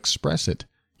have to express it.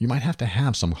 You might have to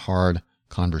have some hard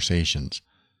conversations.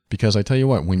 Because I tell you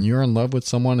what, when you're in love with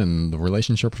someone and the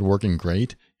relationship is working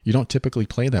great, you don't typically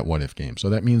play that what-if game. So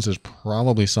that means there's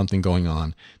probably something going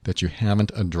on that you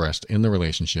haven't addressed in the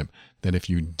relationship that if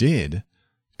you did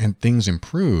and things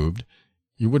improved,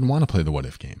 you wouldn't want to play the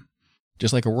what-if game.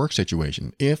 Just like a work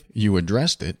situation. If you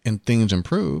addressed it and things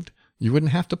improved, You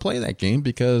wouldn't have to play that game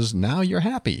because now you're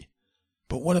happy.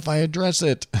 But what if I address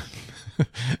it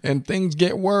and things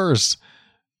get worse?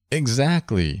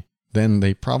 Exactly. Then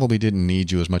they probably didn't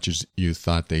need you as much as you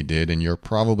thought they did, and you're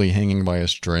probably hanging by a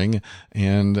string,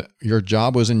 and your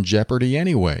job was in jeopardy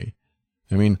anyway.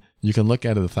 I mean, you can look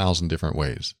at it 1,000 different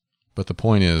ways. But the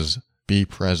point is, be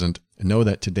present and know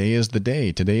that today is the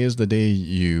day. Today is the day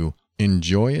you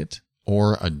enjoy it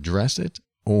or address it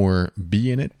or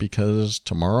be in it, because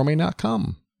tomorrow may not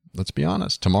come. Let's be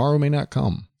honest. Tomorrow may not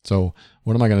come. So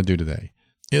what am I going to do today?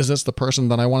 Is this the person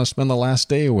that I want to spend the last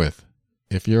day with?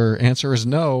 If your answer is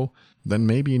no, then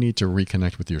maybe you need to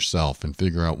reconnect with yourself and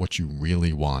figure out what you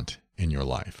really want in your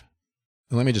life.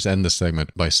 And let me just end this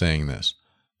segment by saying this.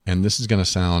 And this is going to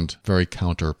sound very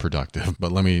counterproductive,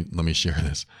 but let me share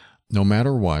this. No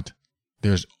matter what,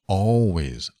 there's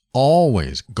always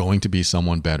going to be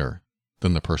someone better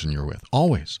than the person you're with.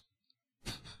 Always.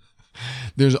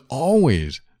 There's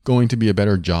always going to be a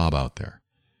better job out there.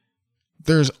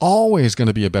 There's always going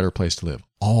to be a better place to live.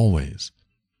 Always.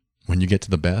 When you get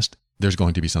to the best, there's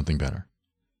going to be something better.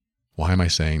 Why am I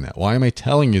saying that? Why am I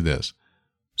telling you this?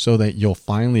 So that you'll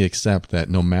finally accept that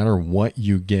no matter what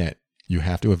you get, you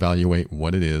have to evaluate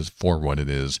what it is for what it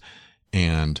is.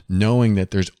 And knowing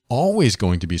that there's always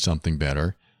going to be something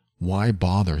better, why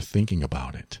bother thinking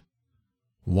about it?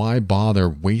 Why bother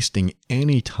wasting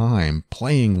any time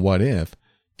playing what if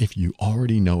you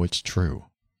already know it's true?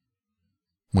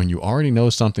 When you already know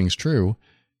something's true,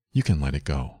 you can let it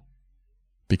go.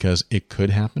 Because it could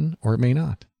happen or it may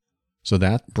not. So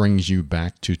that brings you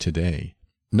back to today.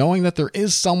 Knowing that there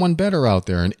is someone better out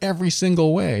there in every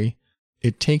single way,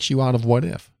 it takes you out of what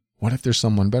if. What if there's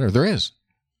someone better? There is.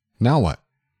 Now what?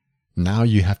 Now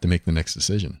you have to make the next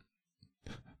decision.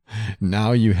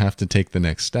 Now you have to take the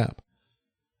next step.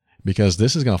 Because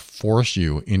this is going to force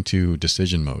you into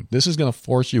decision mode. This is going to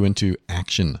force you into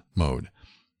action mode.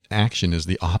 Action is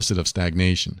the opposite of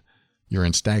stagnation. You're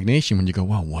in stagnation when you go,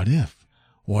 well, what if?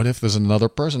 What if there's another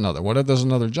person out there? What if there's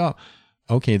another job?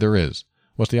 Okay, there is.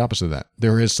 What's the opposite of that?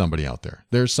 There is somebody out there.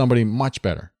 There's somebody much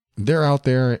better. They're out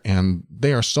there and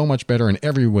they are so much better in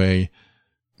every way.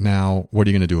 Now, what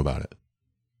are you going to do about it?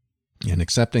 And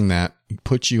accepting that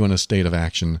puts you in a state of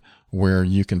action where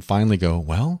you can finally go,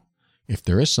 well, if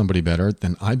there is somebody better,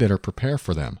 then I better prepare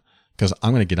for them because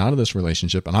I'm going to get out of this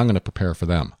relationship and I'm going to prepare for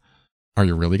them. Are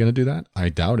you really going to do that? I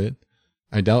doubt it.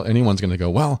 I doubt anyone's going to go,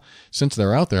 well, since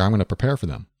they're out there, I'm going to prepare for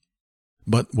them.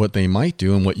 But what they might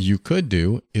do and what you could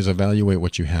do is evaluate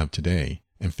what you have today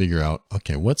and figure out,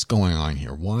 okay, what's going on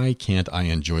here? Why can't I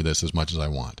enjoy this as much as I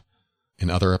want? In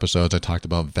other episodes, I talked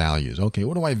about values. Okay,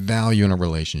 what do I value in a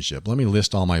relationship? Let me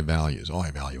list all my values. Oh,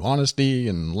 I value honesty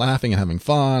and laughing and having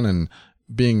fun and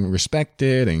being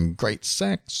respected and great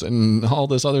sex and all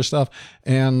this other stuff.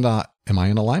 And am I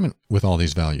in alignment with all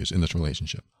these values in this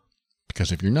relationship?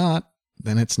 Because if you're not,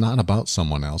 then it's not about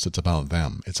someone else. It's about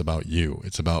them. It's about you.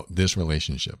 It's about this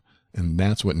relationship. And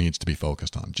that's what needs to be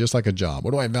focused on. Just like a job.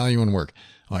 What do I value in work?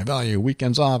 Oh, I value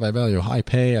weekends off. I value high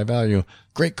pay. I value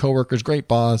great coworkers, great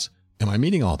boss. Am I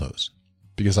meeting all those?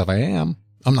 Because if I am,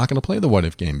 I'm not going to play the what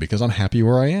if game because I'm happy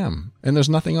where I am. And there's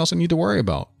nothing else I need to worry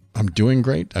about. I'm doing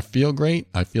great. I feel great.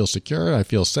 I feel secure. I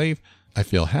feel safe. I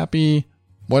feel happy.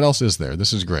 What else is there?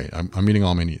 This is great. I'm meeting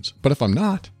all my needs. But if I'm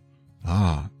not,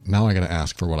 now I got to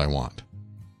ask for what I want.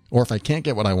 Or if I can't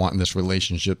get what I want in this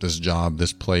relationship, this job,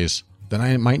 this place, then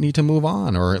I might need to move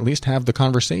on or at least have the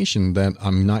conversation that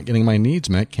I'm not getting my needs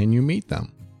met. Can you meet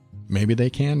them? Maybe they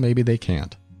can, maybe they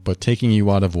can't. But taking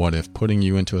you out of what if, putting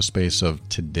you into a space of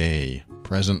today,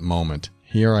 present moment.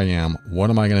 Here I am. What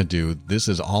am I going to do? This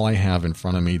is all I have in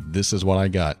front of me. This is what I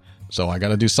got. So I got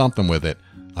to do something with it.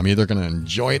 I'm either going to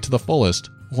enjoy it to the fullest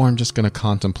or I'm just going to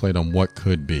contemplate on what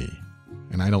could be.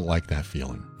 And I don't like that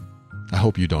feeling. I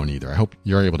hope you don't either. I hope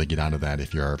you're able to get out of that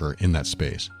if you're ever in that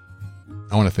space.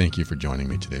 I want to thank you for joining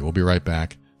me today. We'll be right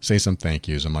back. Say some thank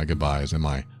yous and my goodbyes in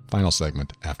my final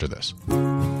segment after this.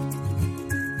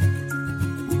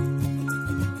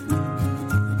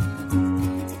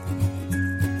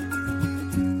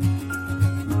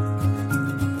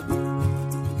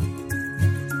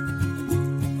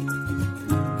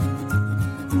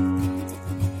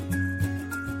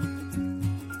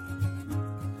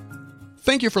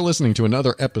 Thank you for listening to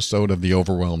another episode of The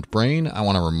Overwhelmed Brain. I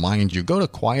want to remind you, go to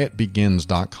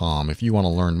quietbegins.com if you want to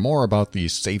learn more about the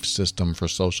SAFE system for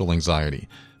social anxiety.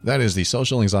 That is the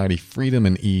social anxiety freedom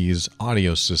and ease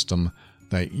audio system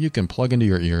that you can plug into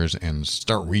your ears and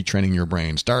start retraining your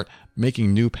brain. Start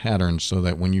making new patterns so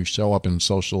that when you show up in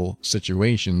social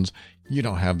situations, you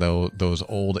don't have those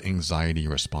old anxiety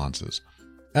responses.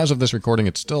 As of this recording,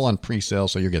 it's still on pre-sale,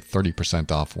 so you'll get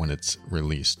 30% off when it's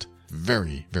released.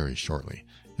 very, very shortly.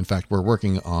 In fact, we're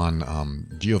working on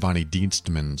Giovanni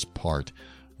Dienstman's part,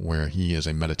 where he is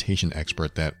a meditation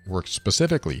expert that works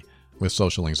specifically with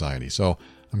social anxiety. So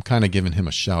I'm kind of giving him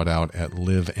a shout out at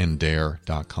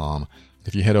liveanddare.com.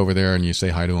 If you head over there and you say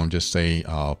hi to him, just say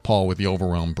Paul with the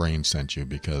Overwhelmed Brain sent you,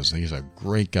 because he's a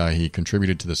great guy. He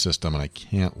contributed to the system, and I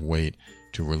can't wait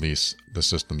to release the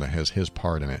system that has his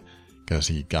part in it, because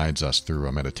he guides us through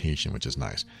a meditation, which is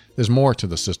nice. There's more to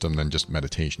the system than just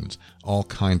meditations, all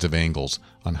kinds of angles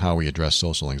on how we address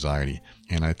social anxiety,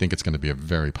 and I think it's going to be a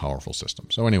very powerful system.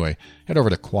 So anyway, head over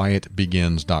to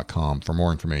quietbegins.com for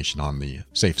more information on the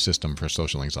safe system for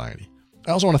social anxiety.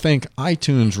 I also want to thank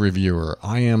iTunes reviewer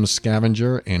I Am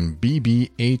Scavenger and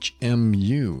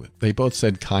BBHMU. They both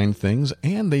said kind things,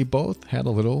 and they both had a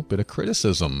little bit of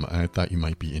criticism. I thought you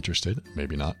might be interested.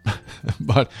 Maybe not.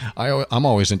 But I'm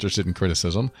always interested in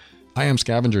criticism. I Am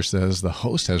Scavenger says, the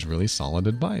host has really solid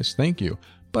advice. Thank you.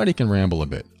 But he can ramble a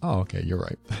bit. Oh, okay, you're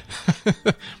right.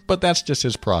 But that's just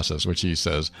his process, which he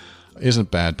says isn't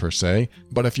bad per se.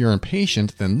 But if you're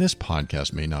impatient, then this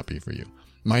podcast may not be for you.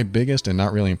 My biggest and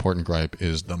not really important gripe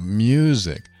is the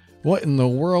music. What in the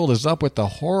world is up with the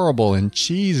horrible and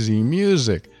cheesy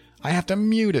music? I have to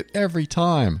mute it every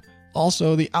time.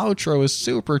 Also, the outro is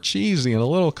super cheesy and a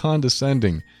little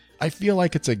condescending. I feel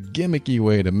like it's a gimmicky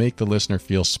way to make the listener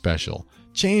feel special.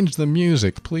 Change the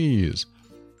music, please.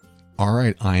 All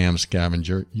right, I Am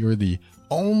Scavenger. You're the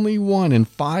only one in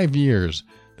 5 years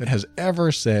that has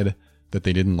ever said that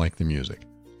they didn't like the music.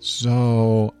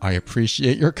 So I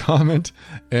appreciate your comment,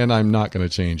 and I'm not going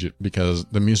to change it because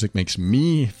the music makes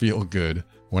me feel good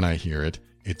when I hear it.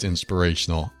 It's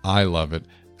inspirational. I love it.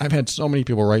 I've had so many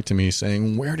people write to me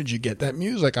saying, where did you get that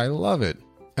music? I love it.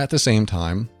 At the same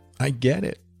time, I get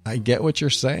it. I get what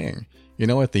you're saying. You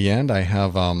know, at the end, I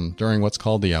have, during what's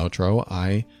called the outro,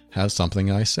 I have something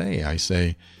I say. I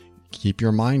say, keep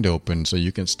your mind open so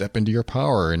you can step into your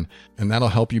power, and that'll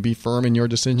help you be firm in your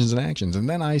decisions and actions. And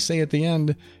then I say at the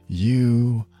end,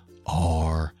 you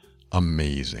are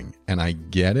amazing. And I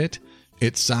get it.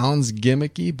 It sounds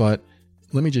gimmicky, but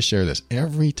let me just share this.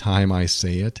 Every time I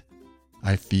say it,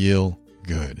 I feel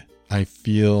good. I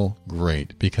feel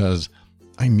great because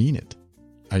I mean it.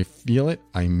 I feel it.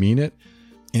 I mean it.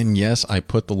 And yes, I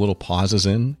put the little pauses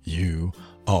in. You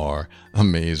are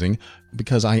amazing,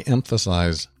 because I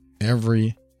emphasize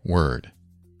every word,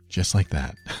 just like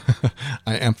that.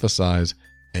 I emphasize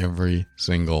every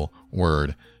single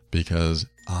word because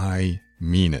I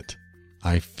mean it.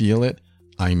 I feel it.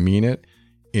 I mean it.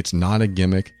 It's not a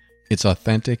gimmick. It's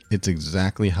authentic. It's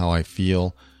exactly how I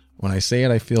feel. When I say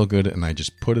it, I feel good, and I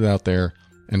just put it out there.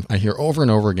 And I hear over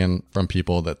and over again from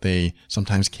people that they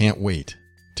sometimes can't wait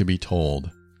to be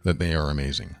told that they are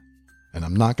amazing. And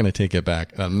I'm not going to take it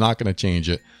back. I'm not going to change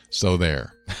it. So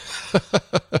there.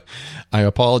 I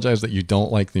apologize that you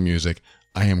don't like the music.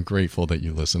 I am grateful that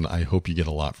you listen. I hope you get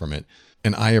a lot from it.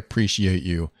 And I appreciate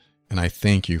you. And I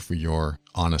thank you for your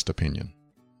honest opinion.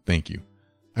 Thank you.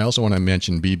 I also want to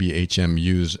mention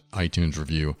BBHMU's iTunes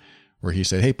review where he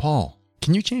said, hey, Paul,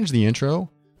 can you change the intro?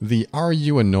 The "Are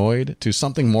you annoyed?" to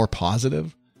something more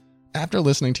positive? After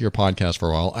listening to your podcast for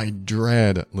a while, I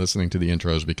dread listening to the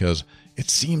intros because it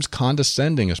seems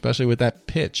condescending, especially with that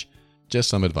pitch. Just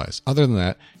some advice. Other than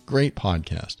that, great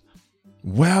podcast.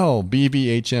 Well,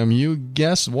 BBHMU,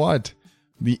 guess what?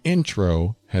 The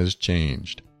intro has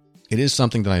changed. It is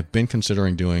something that I've been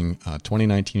considering doing.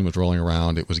 2019 was rolling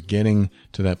around. It was getting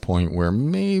to that point where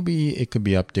maybe it could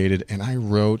be updated. And I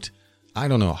wrote, I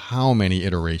don't know how many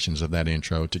iterations of that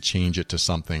intro to change it to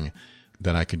something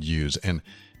that I could use. And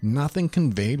nothing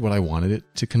conveyed what I wanted it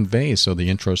to convey. So the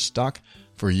intro stuck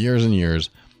for years and years.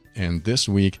 And this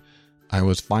week, I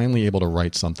was finally able to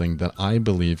write something that I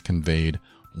believe conveyed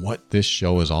what this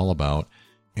show is all about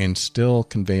and still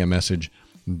convey a message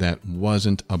that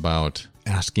wasn't about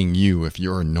asking you if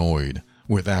you're annoyed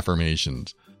with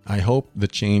affirmations. I hope the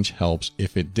change helps.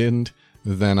 If it didn't,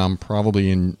 then I'm probably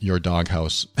in your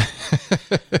doghouse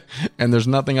and there's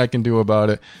nothing I can do about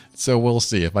it. So we'll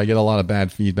see. If I get a lot of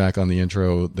bad feedback on the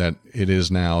intro that it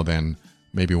is now, then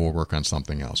maybe we'll work on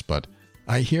something else. But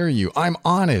I hear you. I'm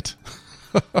on it.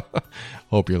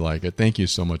 Hope you like it. Thank you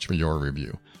so much for your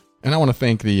review. And I want to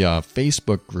thank the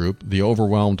Facebook group, the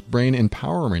Overwhelmed Brain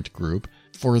Empowerment Group,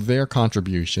 for their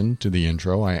contribution to the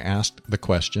intro. I asked the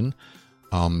question,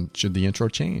 should the intro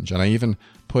change? And I even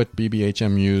put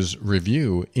BBHMU's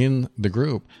review in the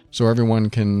group so everyone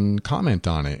can comment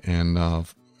on it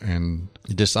and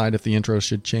decide if the intro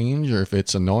should change or if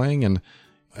it's annoying. And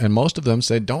most of them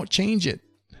said, don't change it.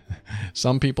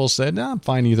 Some people said, I'm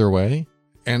fine either way.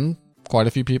 And quite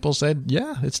a few people said,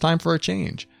 yeah, it's time for a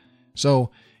change.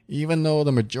 So even though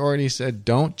the majority said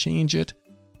don't change it,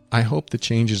 I hope the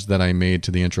changes that I made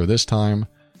to the intro this time,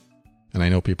 and I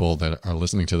know people that are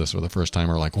listening to this for the first time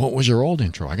are like, what was your old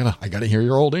intro? I gotta hear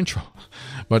your old intro.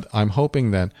 But I'm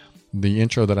hoping that the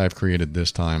intro that I've created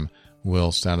this time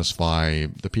will satisfy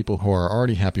the people who are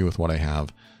already happy with what I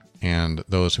have and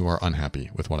those who are unhappy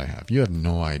with what I have. You have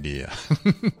no idea.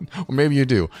 Or maybe you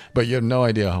do, but you have no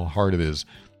idea how hard it is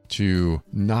to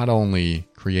not only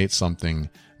create something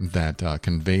that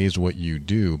conveys what you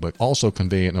do, but also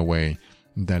convey it in a way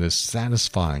that is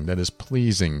satisfying, that is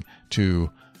pleasing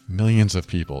to millions of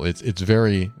people. It's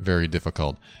very, very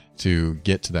difficult to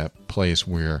get to that place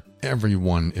where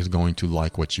everyone is going to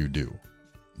like what you do.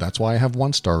 That's why I have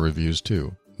 1-star reviews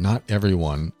too. Not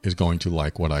everyone is going to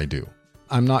like what I do.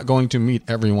 I'm not going to meet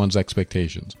everyone's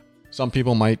expectations. Some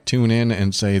people might tune in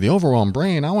and say, the overwhelmed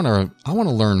brain, I want to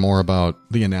learn more about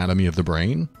the anatomy of the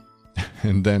brain.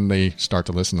 And then they start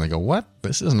to listen and they go, what?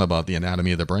 This isn't about the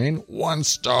anatomy of the brain. 1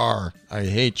 star. I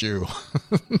hate you.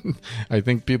 I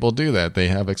think people do that. They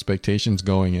have expectations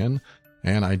going in,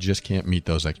 and I just can't meet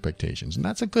those expectations. And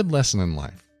that's a good lesson in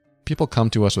life. People come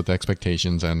to us with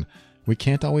expectations and we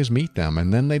can't always meet them,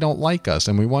 and then they don't like us,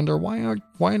 and we wonder,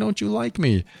 why don't you like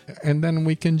me? And then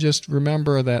we can just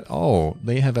remember that, oh,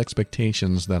 they have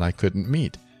expectations that I couldn't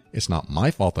meet. It's not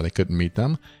my fault that I couldn't meet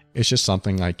them. It's just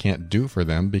something I can't do for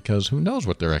them because who knows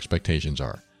what their expectations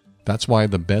are. That's why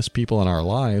the best people in our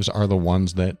lives are the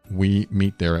ones that we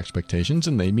meet their expectations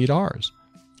and they meet ours.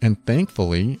 And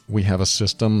thankfully, we have a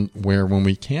system where when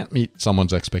we can't meet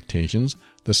someone's expectations,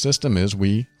 the system is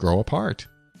we grow apart.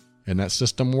 And that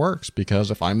system works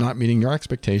because if I'm not meeting your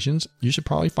expectations, you should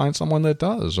probably find someone that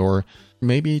does. Or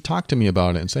maybe talk to me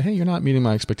about it and say, hey, you're not meeting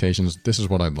my expectations. This is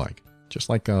what I'd like. Just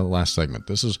like last segment.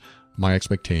 This is my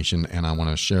expectation and I want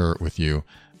to share it with you.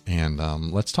 And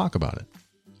let's talk about it.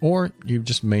 Or you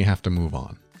just may have to move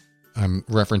on. I'm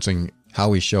referencing how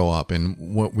we show up and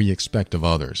what we expect of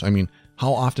others. I mean,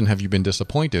 how often have you been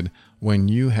disappointed when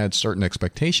you had certain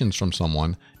expectations from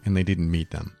someone and they didn't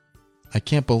meet them? I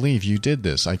can't believe you did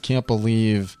this. I can't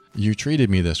believe you treated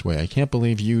me this way. I can't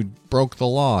believe you broke the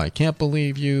law. I can't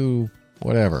believe you...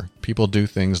 whatever. People do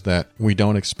things that we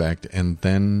don't expect, and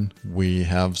then we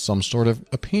have some sort of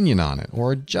opinion on it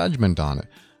or a judgment on it.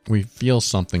 We feel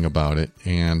something about it,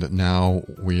 and now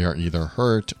we are either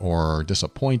hurt or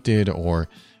disappointed or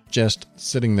just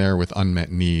sitting there with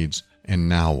unmet needs, and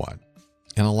now what?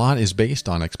 And a lot is based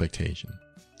on expectation.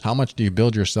 How much do you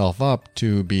build yourself up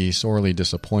to be sorely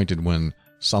disappointed when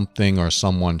something or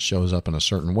someone shows up in a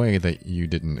certain way that you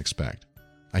didn't expect?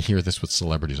 I hear this with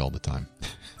celebrities all the time.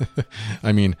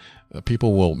 I mean,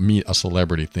 people will meet a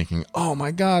celebrity thinking, oh my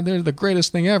God, they're the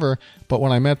greatest thing ever. But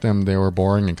when I met them, they were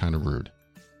boring and kind of rude.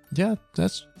 Yeah,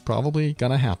 that's probably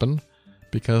going to happen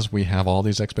because we have all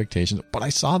these expectations. But I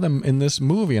saw them in this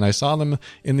movie and I saw them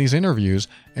in these interviews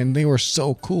and they were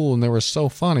so cool and they were so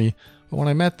funny. But when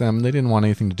I met them, they didn't want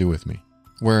anything to do with me.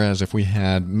 Whereas if we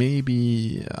had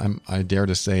maybe, I dare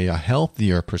to say, a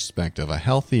healthier perspective, a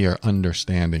healthier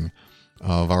understanding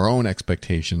of our own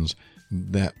expectations,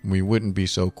 that we wouldn't be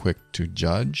so quick to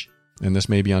judge. And this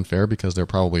may be unfair because there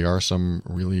probably are some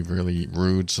really, really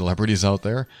rude celebrities out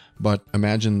there. But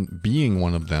imagine being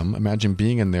one of them. Imagine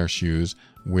being in their shoes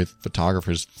with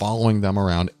photographers following them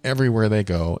around everywhere they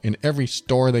go. In every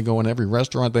store they go in, every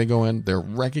restaurant they go in, they're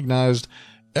recognized.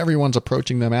 Everyone's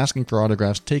approaching them, asking for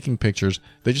autographs, taking pictures.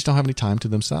 They just don't have any time to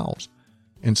themselves.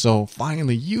 And so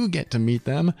finally you get to meet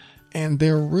them and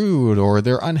they're rude or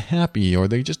they're unhappy or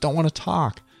they just don't want to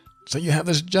talk. So you have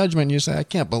this judgment and you say, I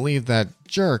can't believe that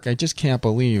jerk. I just can't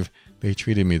believe they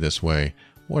treated me this way.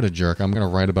 What a jerk. I'm going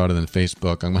to write about it on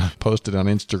Facebook. I'm going to post it on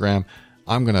Instagram.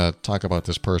 I'm going to talk about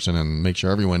this person and make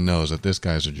sure everyone knows that this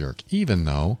guy's a jerk, even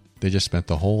though they just spent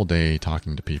the whole day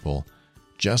talking to people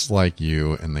just like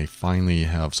you, and they finally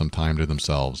have some time to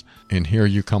themselves. And here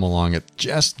you come along at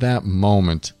just that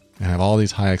moment and have all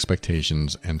these high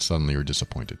expectations, and suddenly you're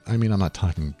disappointed. I mean, I'm not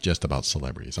talking just about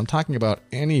celebrities. I'm talking about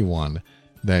anyone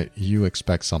that you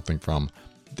expect something from.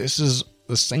 This is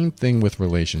the same thing with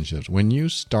relationships. When you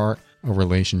start a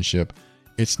relationship,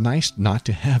 it's nice not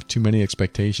to have too many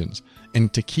expectations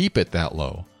and to keep it that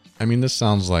low. I mean, this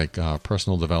sounds like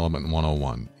personal development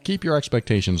 101. Keep your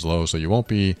expectations low so you won't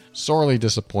be sorely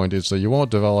disappointed, so you won't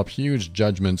develop huge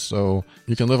judgments, so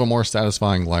you can live a more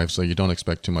satisfying life so you don't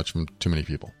expect too much from too many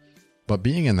people. But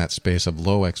being in that space of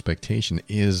low expectation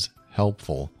is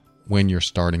helpful when you're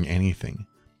starting anything.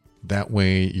 That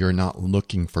way, you're not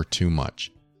looking for too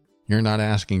much. You're not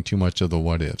asking too much of the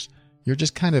what-ifs. You're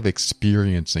just kind of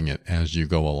experiencing it as you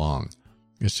go along.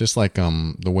 It's just like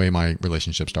the way my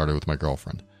relationship started with my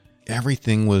girlfriend.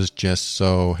 everything was just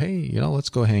so, hey, let's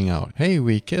go hang out. Hey,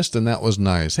 we kissed and that was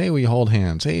nice. Hey, we hold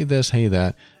hands. Hey, this, hey,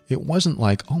 that. It wasn't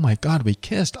like, oh my God, we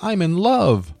kissed. I'm in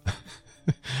love.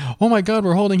 Oh my God,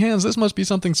 we're holding hands. This must be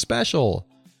something special.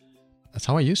 That's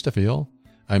how I used to feel.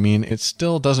 I mean, it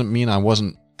still doesn't mean I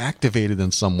wasn't activated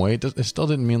in some way. It still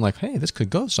didn't mean like, hey, this could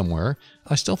go somewhere.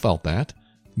 I still felt that.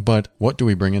 But what do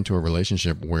we bring into a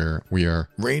relationship where we are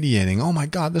radiating, oh my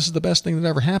God, this is the best thing that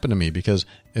ever happened to me? Because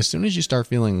as soon as you start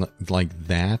feeling like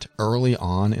that early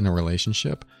on in a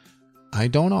relationship, I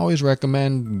don't always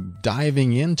recommend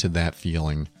diving into that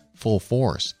feeling full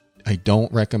force. I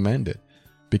don't recommend it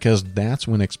because that's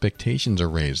when expectations are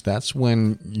raised. That's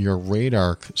when your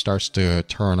radar starts to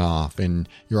turn off and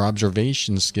your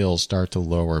observation skills start to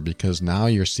lower because now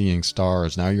you're seeing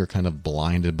stars. Now you're kind of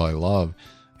blinded by love.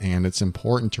 And it's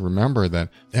important to remember that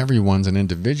everyone's an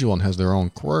individual and has their own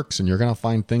quirks, and you're going to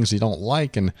find things you don't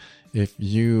like. And if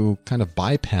you kind of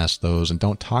bypass those and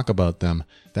don't talk about them,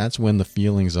 that's when the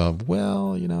feelings of,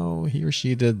 well, he or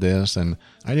she did this and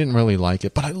I didn't really like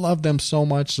it, but I love them so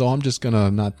much, so I'm just going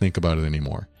to not think about it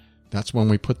anymore. That's when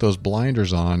we put those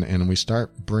blinders on and we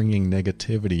start bringing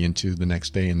negativity into the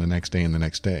next day and the next day and the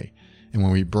next day. And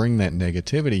when we bring that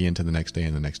negativity into the next day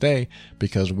and the next day,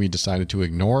 because we decided to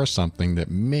ignore something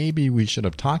that maybe we should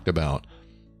have talked about,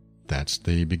 that's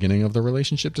the beginning of the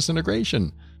relationship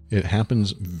disintegration. It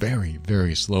happens very,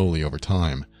 very slowly over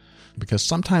time. Because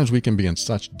sometimes we can be in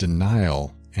such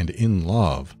denial and in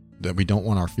love that we don't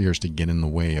want our fears to get in the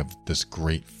way of this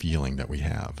great feeling that we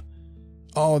have.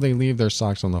 Oh, they leave their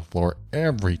socks on the floor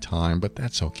every time, but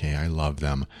that's okay. I love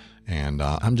them. And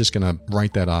I'm just going to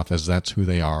write that off as that's who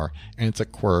they are. And it's a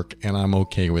quirk, and I'm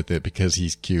okay with it because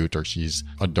he's cute or she's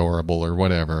adorable or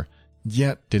whatever.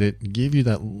 Yet, did it give you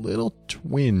that little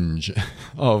twinge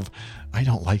of, I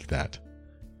don't like that?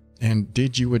 And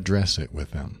did you address it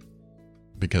with them?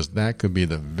 Because that could be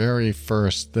the very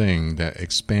first thing that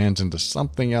expands into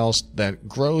something else, that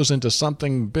grows into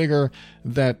something bigger,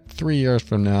 that 3 years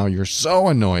from now, you're so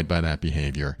annoyed by that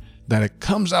behavior that it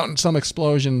comes out in some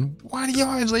explosion. Why do you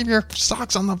always leave your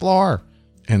socks on the floor?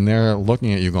 And they're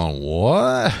looking at you going,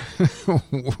 what?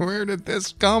 Where did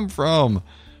this come from?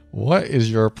 What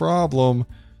is your problem?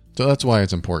 So that's why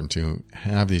it's important to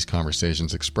have these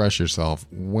conversations, express yourself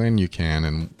when you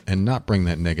can, and not bring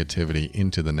that negativity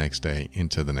into the next day,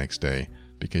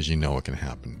 because you know it can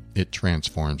happen. It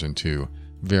transforms into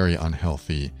very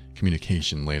unhealthy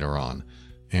communication later on.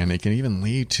 And it can even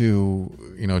lead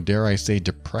to, dare I say,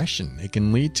 depression. It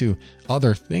can lead to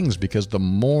other things because the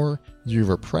more you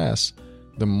repress,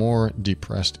 the more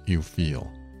depressed you feel.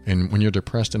 And when you're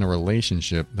depressed in a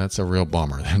relationship, that's a real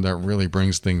bummer. That really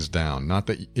brings things down. Not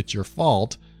that it's your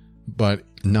fault, but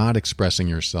not expressing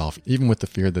yourself, even with the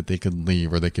fear that they could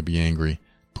leave or they could be angry,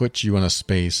 puts you in a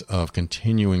space of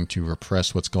continuing to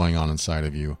repress what's going on inside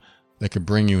of you. That could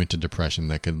bring you into depression,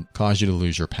 that could cause you to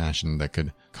lose your passion, that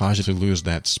could cause you to lose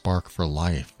that spark for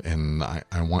life. And I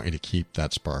want you to keep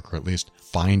that spark, or at least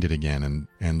find it again.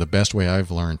 And the best way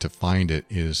I've learned to find it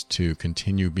is to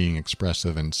continue being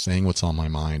expressive and saying what's on my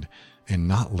mind and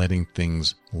not letting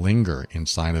things linger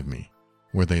inside of me,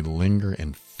 where they linger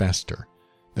and fester.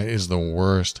 That is the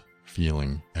worst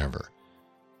feeling ever.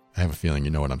 I have a feeling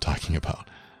you know what I'm talking about.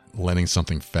 Letting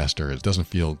something fester, it doesn't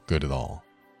feel good at all.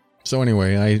 So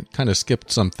anyway, I kind of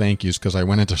skipped some thank yous because I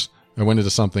went into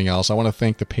something else. I want to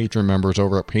thank the Patreon members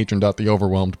over at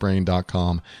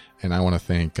patron.theoverwhelmedbrain.com, and I want to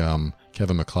thank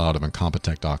Kevin MacLeod of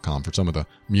Incompetech.com for some of the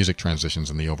music transitions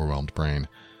in The Overwhelmed Brain.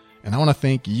 And I want to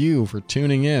thank you for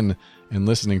tuning in and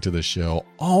listening to this show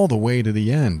all the way to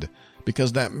the end,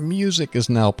 because that music is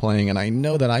now playing, and I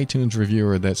know that iTunes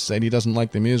reviewer that said he doesn't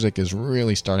like the music is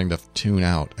really starting to tune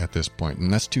out at this point,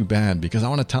 and that's too bad because I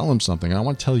want to tell him something, and I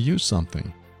want to tell you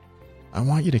something. I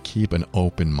want you to keep an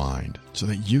open mind so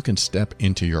that you can step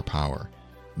into your power.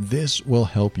 This will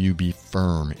help you be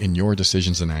firm in your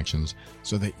decisions and actions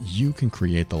so that you can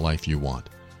create the life you want.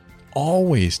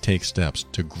 Always take steps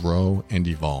to grow and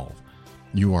evolve.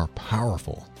 You are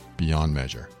powerful beyond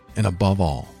measure. And above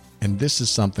all, and this is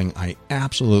something I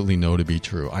absolutely know to be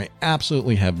true, I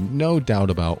absolutely have no doubt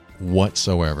about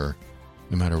whatsoever,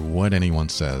 no matter what anyone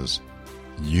says,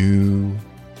 you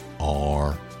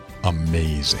are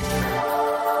amazing.